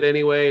 parts of it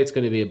anyway. It's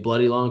going to be a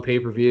bloody long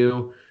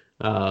pay-per-view.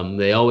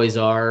 They always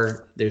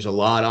are. There's a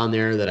lot on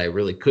there that I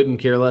really couldn't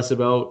care less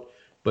about,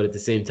 but at the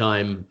same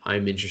time,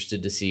 I'm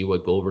interested to see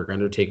what Goldberg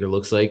Undertaker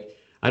looks like.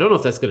 I don't know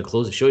if that's going to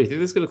close the show. Do you think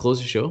that's going to close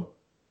the show?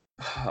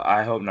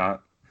 I hope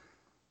not.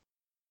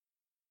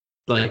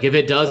 Like, if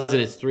it does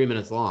and it's 3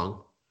 minutes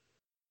long,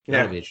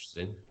 that'll be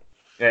interesting.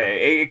 Yeah,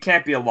 it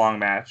can't be a long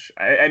match.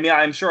 I mean,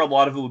 I'm sure a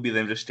lot of it would be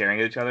them just staring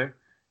at each other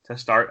to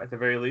start at the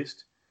very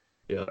least.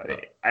 Yeah.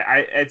 But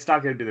it's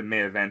not going to be the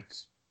main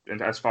event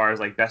as far as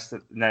like best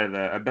match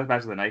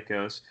of the night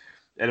goes.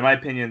 And in my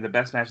opinion, the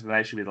best match of the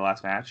night should be the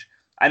last match.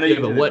 I know you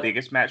think the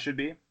biggest match should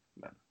be.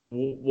 But.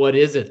 What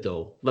is it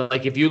though?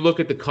 Like if you look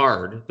at the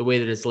card, the way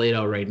that it's laid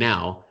out right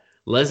now,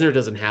 Lesnar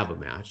doesn't have a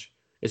match.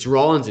 It's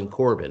Rollins and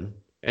Corbin,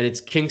 and it's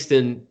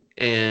Kingston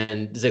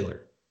and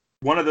Ziggler.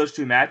 One of those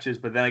two matches,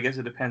 but then I guess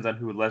it depends on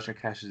who Lesnar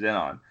cashes in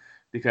on.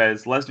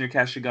 Because Lesnar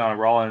cashing in on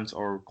Rollins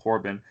or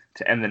Corbin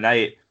to end the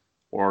night,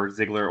 or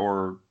Ziggler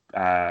or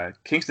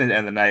Kingston to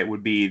end the night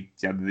would be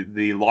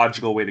the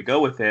logical way to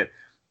go with it.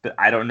 But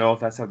I don't know if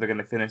that's how they're going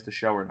to finish the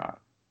show or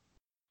not.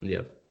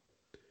 Yeah.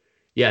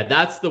 Yeah,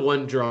 that's the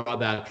one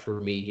drawback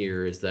for me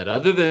here is that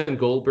other than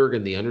Goldberg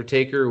and The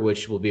Undertaker,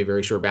 which will be a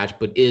very short match,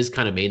 but is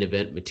kind of main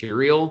event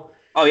material.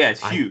 Oh, yeah,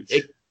 it's huge.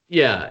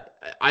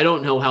 I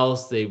don't know how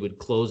else they would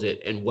close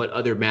it and what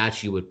other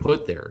match you would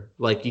put there.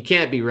 Like, you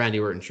can't be Randy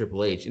Orton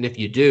Triple H. And if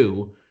you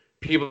do,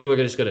 people are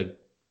just going to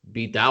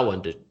beat that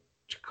one to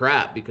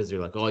crap because they're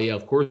like, oh, yeah,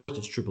 of course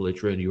it's Triple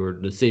H, Randy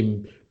Orton, the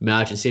same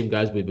match, the same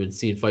guys we've been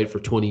seeing fight for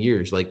 20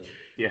 years. Like,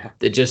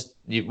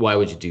 why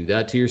would you do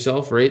that to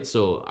yourself, right?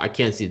 So I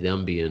can't see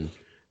them being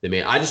the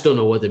main. I just don't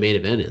know what the main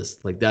event is.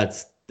 Like,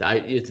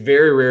 it's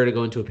very rare to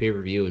go into a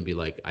pay-per-view and be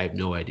like, I have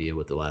no idea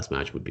what the last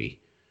match would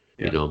be.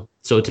 Yeah. You know,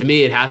 so to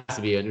me, it has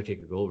to be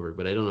Undertaker Goldberg,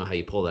 but I don't know how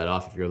you pull that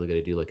off if you're only going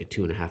to do like a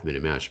 2.5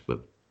 minute match.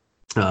 But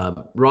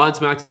Raw and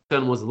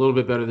SmackDown was a little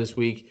bit better this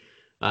week.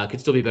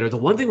 Could still be better. The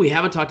one thing we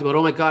haven't talked about,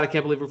 oh my God, I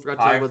can't believe we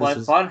forgot to talk about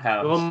this.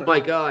 Funhouse. Oh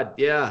my God,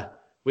 yeah.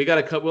 We got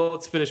to cut. Well,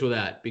 let's finish with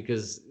that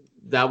because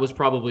that was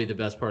probably the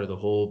best part of the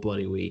whole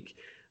bloody week.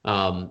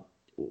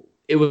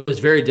 It was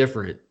very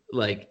different,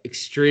 like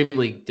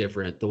extremely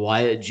different. The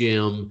Wyatt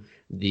Gym,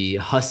 the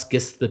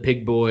Huskus, the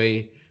Pig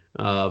Boy.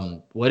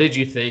 What did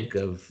you think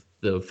of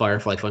the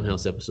Firefly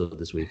Funhouse episode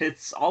this week?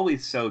 It's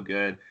always so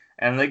good.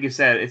 And like you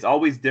said, it's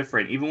always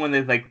different. Even when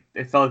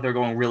it felt like they're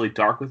going really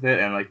dark with it,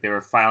 and like they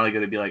were finally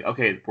going to be like,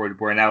 okay,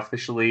 we're now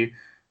officially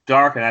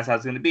dark, and that's how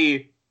it's going to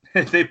be.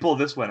 They pull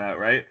this one out,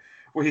 right?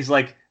 Where he's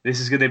like, this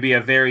is going to be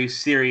a very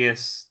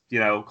serious,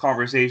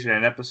 conversation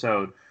and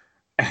episode,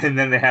 and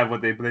then they have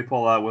what they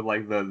pull out with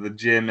like the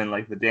gym and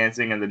like the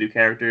dancing and the new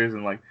characters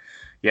and like,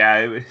 yeah,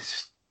 it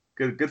was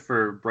good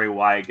for Bray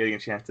Wyatt getting a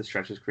chance to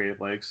stretch his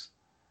creative legs.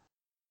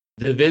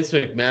 The Vince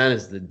McMahon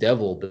is the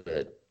devil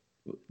bit.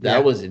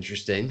 That was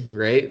interesting,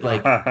 right?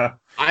 Like,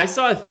 I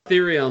saw a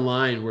theory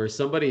online where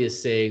somebody is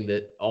saying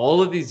that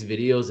all of these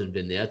videos and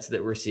vignettes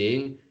that we're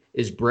seeing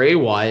is Bray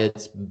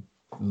Wyatt's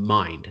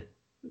mind.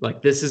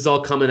 Like, this is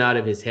all coming out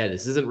of his head.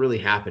 This isn't really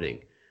happening.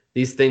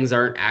 These things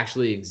aren't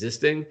actually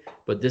existing,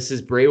 but this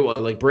is Bray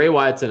Wyatt. Like, Bray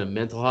Wyatt's in a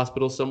mental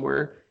hospital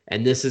somewhere,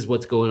 and this is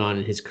what's going on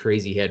in his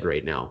crazy head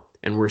right now.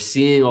 And we're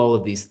seeing all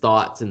of these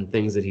thoughts and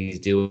things that he's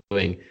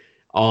doing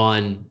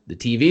on the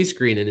TV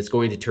screen, and it's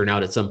going to turn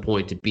out at some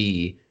point to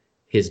be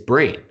his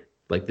brain.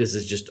 Like, this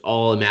is just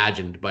all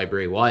imagined by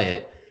Bray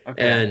Wyatt.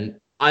 Okay. And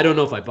I don't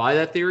know if I buy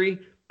that theory,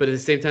 but at the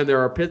same time, there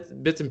are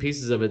bits and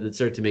pieces of it that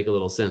start to make a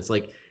little sense.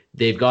 Like,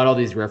 they've got all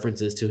these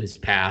references to his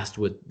past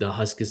with the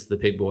Huskus, the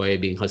Pig Boy,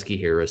 being Husky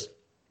Harris.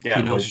 Yeah,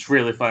 which is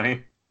really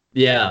funny.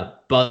 Yeah,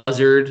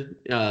 Buzzard,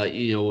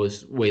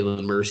 was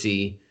Waylon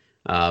Mercy.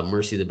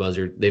 Mercy the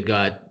Buzzard. They've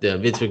got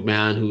Vince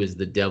McMahon, who is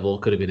the devil,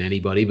 could have been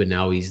anybody, but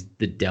now he's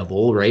the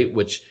devil, right?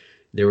 Which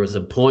there was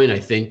a point, I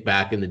think,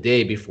 back in the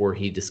day before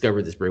he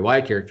discovered this Bray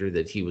Wyatt character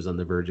that he was on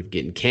the verge of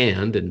getting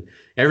canned, and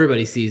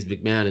everybody sees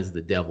McMahon as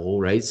the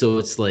devil, right? So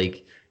it's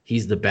like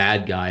he's the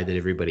bad guy that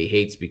everybody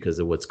hates because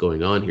of what's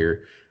going on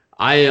here.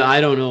 I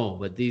don't know,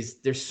 but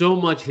there's so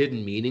much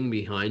hidden meaning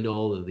behind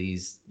all of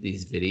these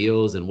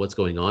videos and what's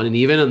going on. And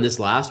even on this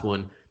last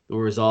one, it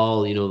was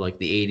all, like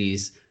the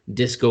 80s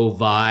disco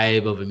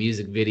vibe of a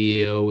music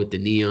video with the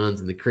neons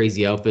and the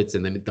crazy outfits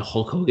and then the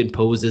Hulk Hogan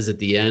poses at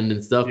the end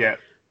and stuff. Yeah.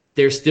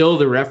 There's still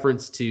the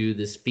reference to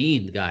this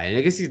Fiend guy. And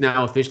I guess he's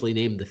now officially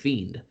named the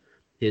Fiend.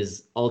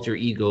 His alter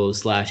ego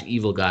 /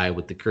 evil guy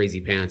with the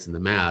crazy pants and the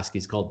mask.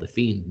 He's called the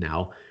Fiend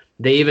now.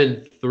 They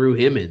even threw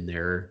him in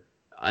there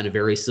on a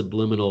very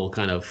subliminal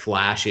kind of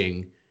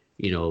flashing,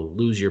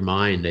 lose your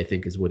mind, I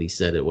think is what he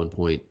said at one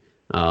point.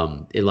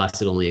 It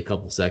lasted only a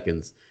couple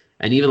seconds.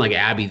 And even like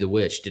Abby the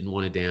Witch didn't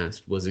want to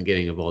dance, wasn't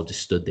getting involved,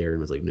 just stood there and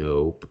was like,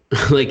 nope.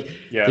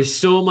 There's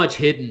so much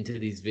hidden to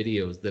these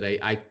videos that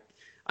I'd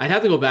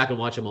have to go back and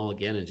watch them all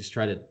again and just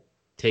try to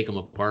take them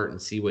apart and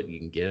see what you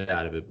can get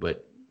out of it.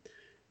 But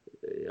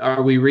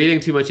are we reading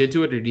too much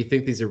into it, or do you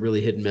think these are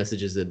really hidden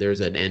messages that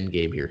there's an end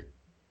game here?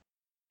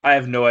 I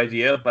have no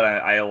idea, but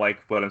I like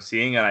what I'm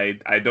seeing,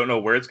 and I don't know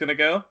where it's going to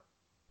go,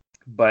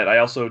 but I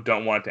also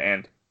don't want it to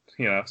end.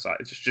 So I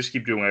just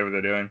keep doing whatever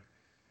they're doing.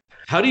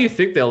 How do you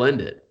think they'll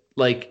end it?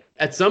 Like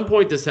at some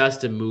point, this has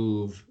to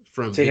move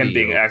from To him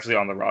being video actually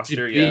on the to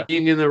roster,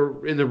 being yeah.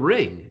 in the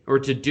ring or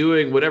to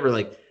doing whatever.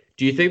 Like,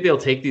 do you think they'll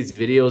take these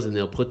videos and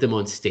they'll put them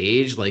on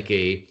stage like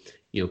a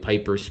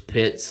Piper's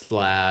Pit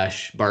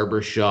slash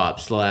barbershop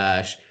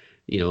slash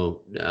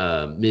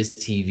Ms.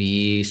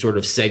 TV sort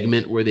of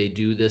segment where they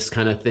do this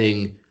kind of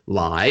thing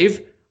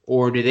live?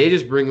 Or do they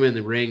just bring them in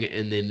the ring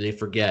and then they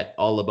forget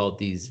all about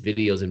these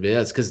videos and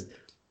videos? Because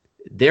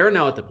they're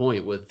now at the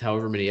point with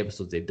however many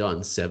episodes they've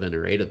done, 7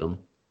 or 8 of them,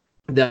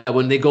 that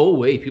when they go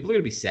away, people are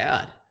going to be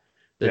sad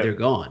that they're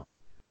gone,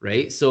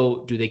 right?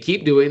 So do they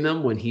keep doing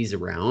them when he's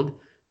around?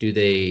 Do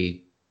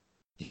they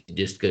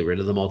just get rid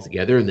of them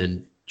altogether and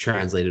then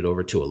translate it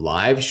over to a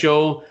live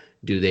show?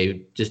 Do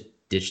they just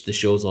ditch the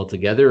shows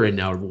altogether and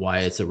now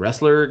Wyatt's a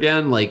wrestler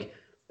again? Like,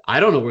 I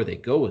don't know where they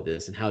go with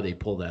this and how they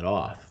pull that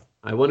off.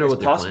 I wonder what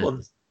their plan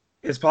is.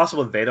 It's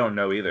possible they don't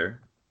know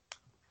either.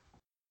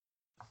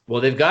 Well,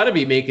 they've got to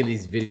be making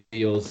these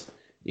videos,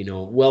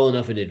 well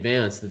enough in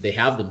advance that they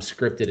have them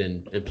scripted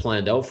and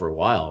planned out for a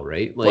while,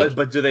 right? Like,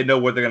 but do they know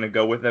where they're going to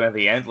go with them at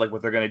the end? Like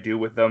what they're going to do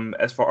with them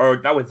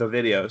or not with the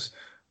videos,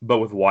 but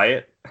with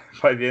Wyatt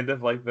by the end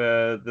of like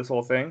this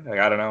whole thing? Like,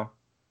 I don't know.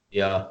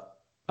 Yeah,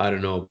 I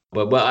don't know.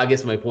 But I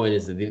guess my point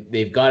is that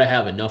they've got to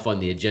have enough on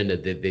the agenda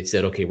that they've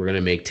said, okay, we're going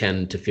to make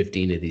 10 to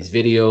 15 of these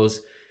videos.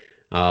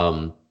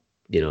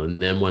 And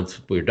then once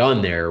we're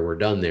done there, we're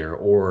done there.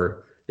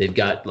 Or they've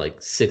got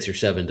like 6 or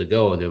 7 to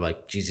go, and they're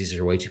like, geez, these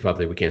are way too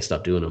popular. We can't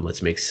stop doing them.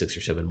 Let's make 6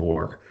 or 7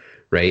 more,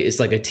 right? It's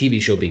like a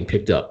TV show being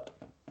picked up.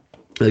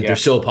 Like they're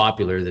so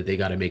popular that they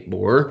got to make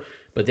more.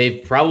 But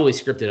they've probably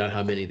scripted out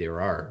how many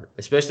there are,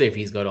 especially if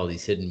he's got all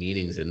these hidden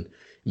meanings and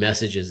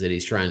messages that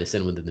he's trying to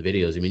send within the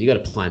videos. I mean, you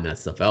got to plan that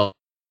stuff out,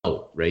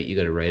 right? You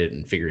got to write it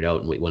and figure it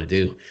out and what you want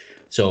to do.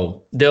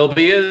 So there'll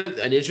be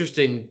an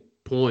interesting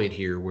point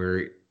here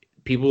where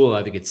people will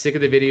either get sick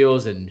of the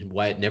videos and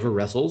Wyatt never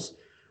wrestles,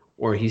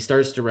 or he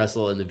starts to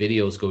wrestle and the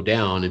videos go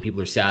down and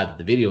people are sad that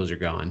the videos are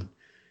gone.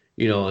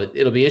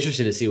 It'll be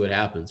interesting to see what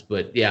happens.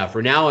 But yeah,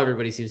 for now,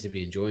 everybody seems to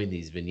be enjoying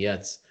these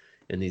vignettes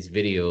and these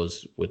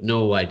videos with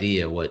no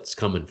idea what's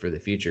coming for the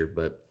future.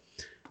 But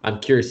I'm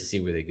curious to see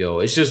where they go.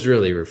 It's just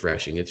really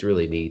refreshing. It's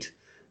really neat.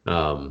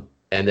 And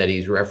that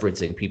he's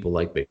referencing people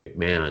like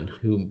McMahon,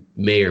 who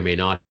may or may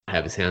not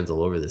have his hands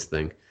all over this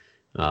thing,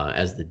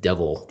 as the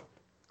devil.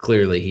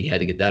 Clearly, he had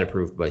to get that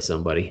approved by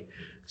somebody.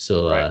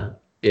 So, right.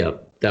 Yeah,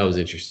 that was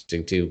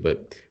interesting too.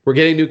 But we're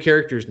getting new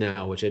characters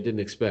now, which I didn't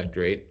expect,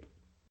 right?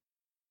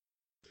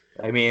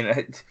 I mean,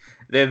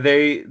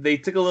 they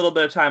took a little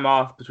bit of time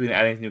off between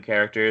adding new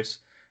characters,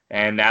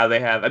 and now they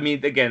have. I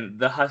mean, again,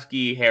 the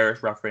Husky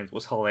Harris reference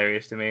was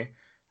hilarious to me.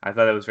 I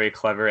thought it was very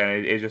clever,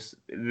 and it just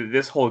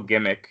this whole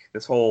gimmick,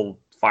 this whole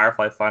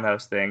Firefly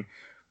Funhouse thing.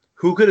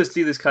 Who could have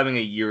seen this coming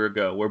a year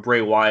ago, where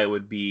Bray Wyatt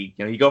would be?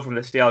 You go from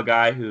the stale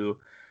guy who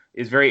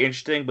is very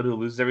interesting, but who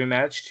loses every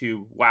match,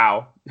 to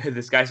wow,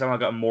 this guy somehow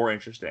got more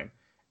interesting,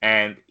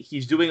 and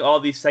he's doing all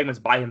these segments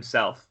by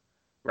himself.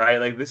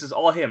 Right, like this is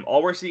all him.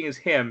 All we're seeing is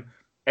him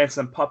and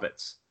some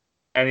puppets,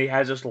 and he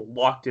has just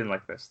locked in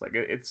like this. Like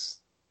it's,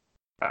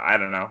 I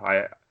don't know.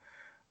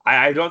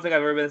 I don't think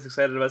I've ever been this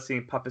excited about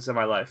seeing puppets in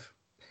my life.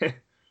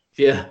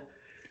 Yeah,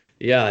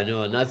 I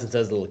know. Not since I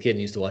was a little kid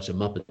and used to watch the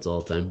Muppets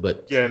all the time.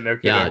 But yeah, no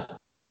kidding.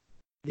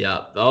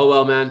 Yeah. Oh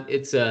well, man,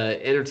 it's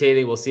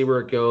entertaining. We'll see where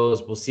it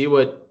goes. We'll see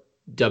what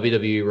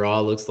WWE Raw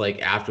looks like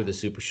after the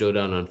Super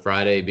Showdown on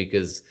Friday,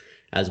 because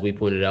as we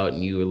pointed out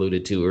and you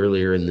alluded to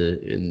earlier in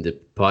the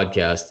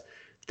podcast,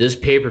 this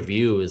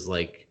pay-per-view is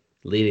like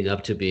leading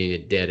up to being a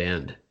dead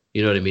end.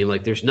 You know what I mean?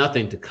 Like there's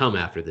nothing to come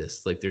after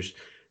this. Like there's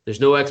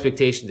no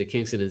expectation that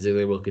Kingston and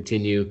Ziggler will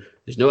continue.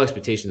 There's no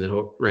expectation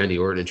that Randy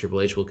Orton and Triple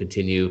H will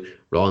continue.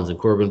 Rollins and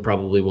Corbin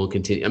probably won't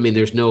continue. I mean,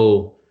 there's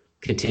no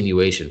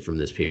continuation from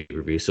this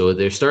pay-per-view. So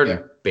they're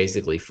starting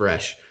basically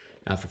fresh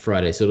after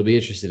Friday. So it'll be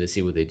interesting to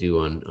see what they do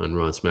on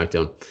Raw and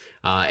SmackDown.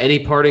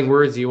 Any parting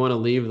words you want to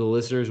leave the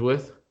listeners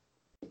with?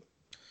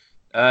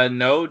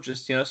 No,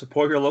 just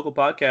support your local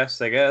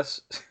podcasts, I guess.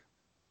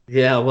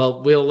 Yeah,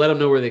 well, we'll let them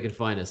know where they can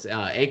find us.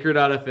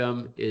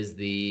 Anchor.fm is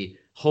the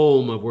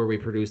home of where we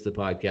produce the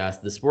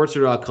podcast.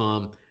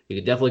 TheSportster.com, you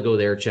can definitely go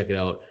there, check it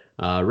out.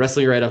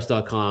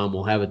 WrestlingWriteUps.com,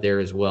 we'll have it there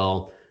as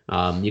well.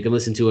 You can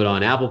listen to it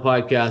on Apple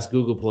Podcasts,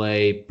 Google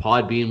Play,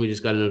 Podbean. We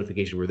just got a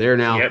notification we're there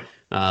now.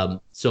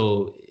 Yep.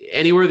 So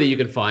anywhere that you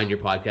can find your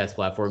podcast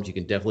platforms, you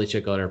can definitely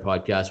check out our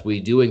podcast.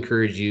 We do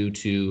encourage you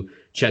to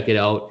check it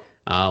out.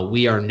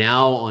 We are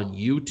now on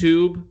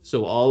YouTube,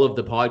 so all of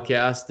the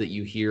podcasts that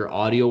you hear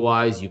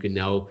audio-wise, you can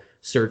now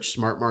search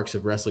Smart Marks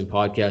of Wrestling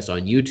Podcast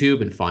on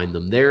YouTube and find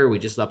them there. We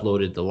just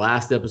uploaded the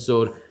last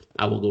episode.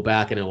 I will go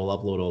back and I will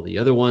upload all the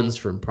other ones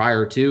from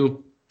prior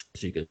to,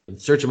 so you can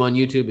search them on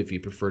YouTube if you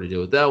prefer to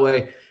do it that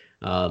way.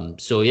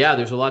 So yeah,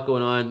 there's a lot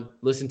going on.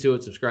 Listen to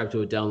it, subscribe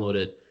to it, download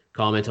it,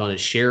 comment on it,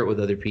 share it with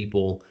other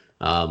people.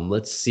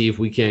 Let's see if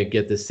we can't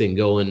get this thing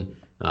going.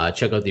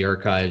 Check out the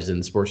archives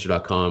and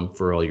Sportster.com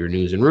for all your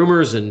news and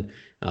rumors, and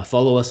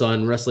follow us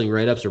on Wrestling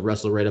Write-Ups or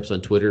Wrestle Write-Ups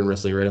on Twitter and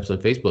Wrestling Write-Ups on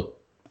Facebook.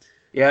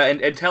 Yeah,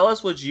 and tell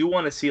us what you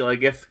want to see.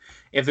 Like if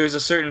there's a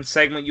certain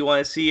segment you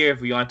want to see, or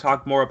if you want to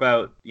talk more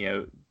about,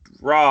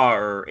 Raw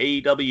or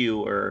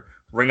AEW or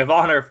Ring of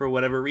Honor for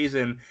whatever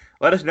reason,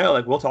 let us know.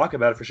 Like we'll talk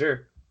about it for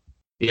sure.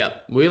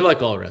 Yeah, we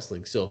like all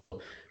wrestling. So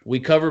we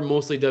cover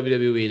mostly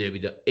WWE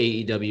and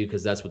AEW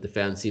because that's what the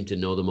fans seem to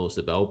know the most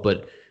about.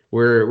 But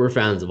we're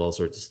fans of all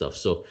sorts of stuff.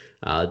 So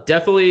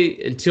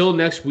definitely until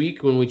next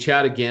week when we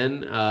chat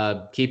again,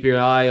 keep your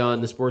eye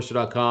on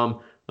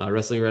thesportster.com,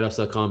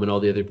 wrestlingwriteups.com, and all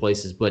the other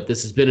places. But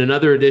this has been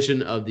another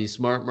edition of the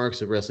Smart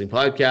Marks of Wrestling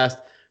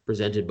podcast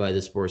presented by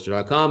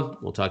thesportster.com.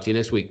 We'll talk to you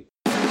next week.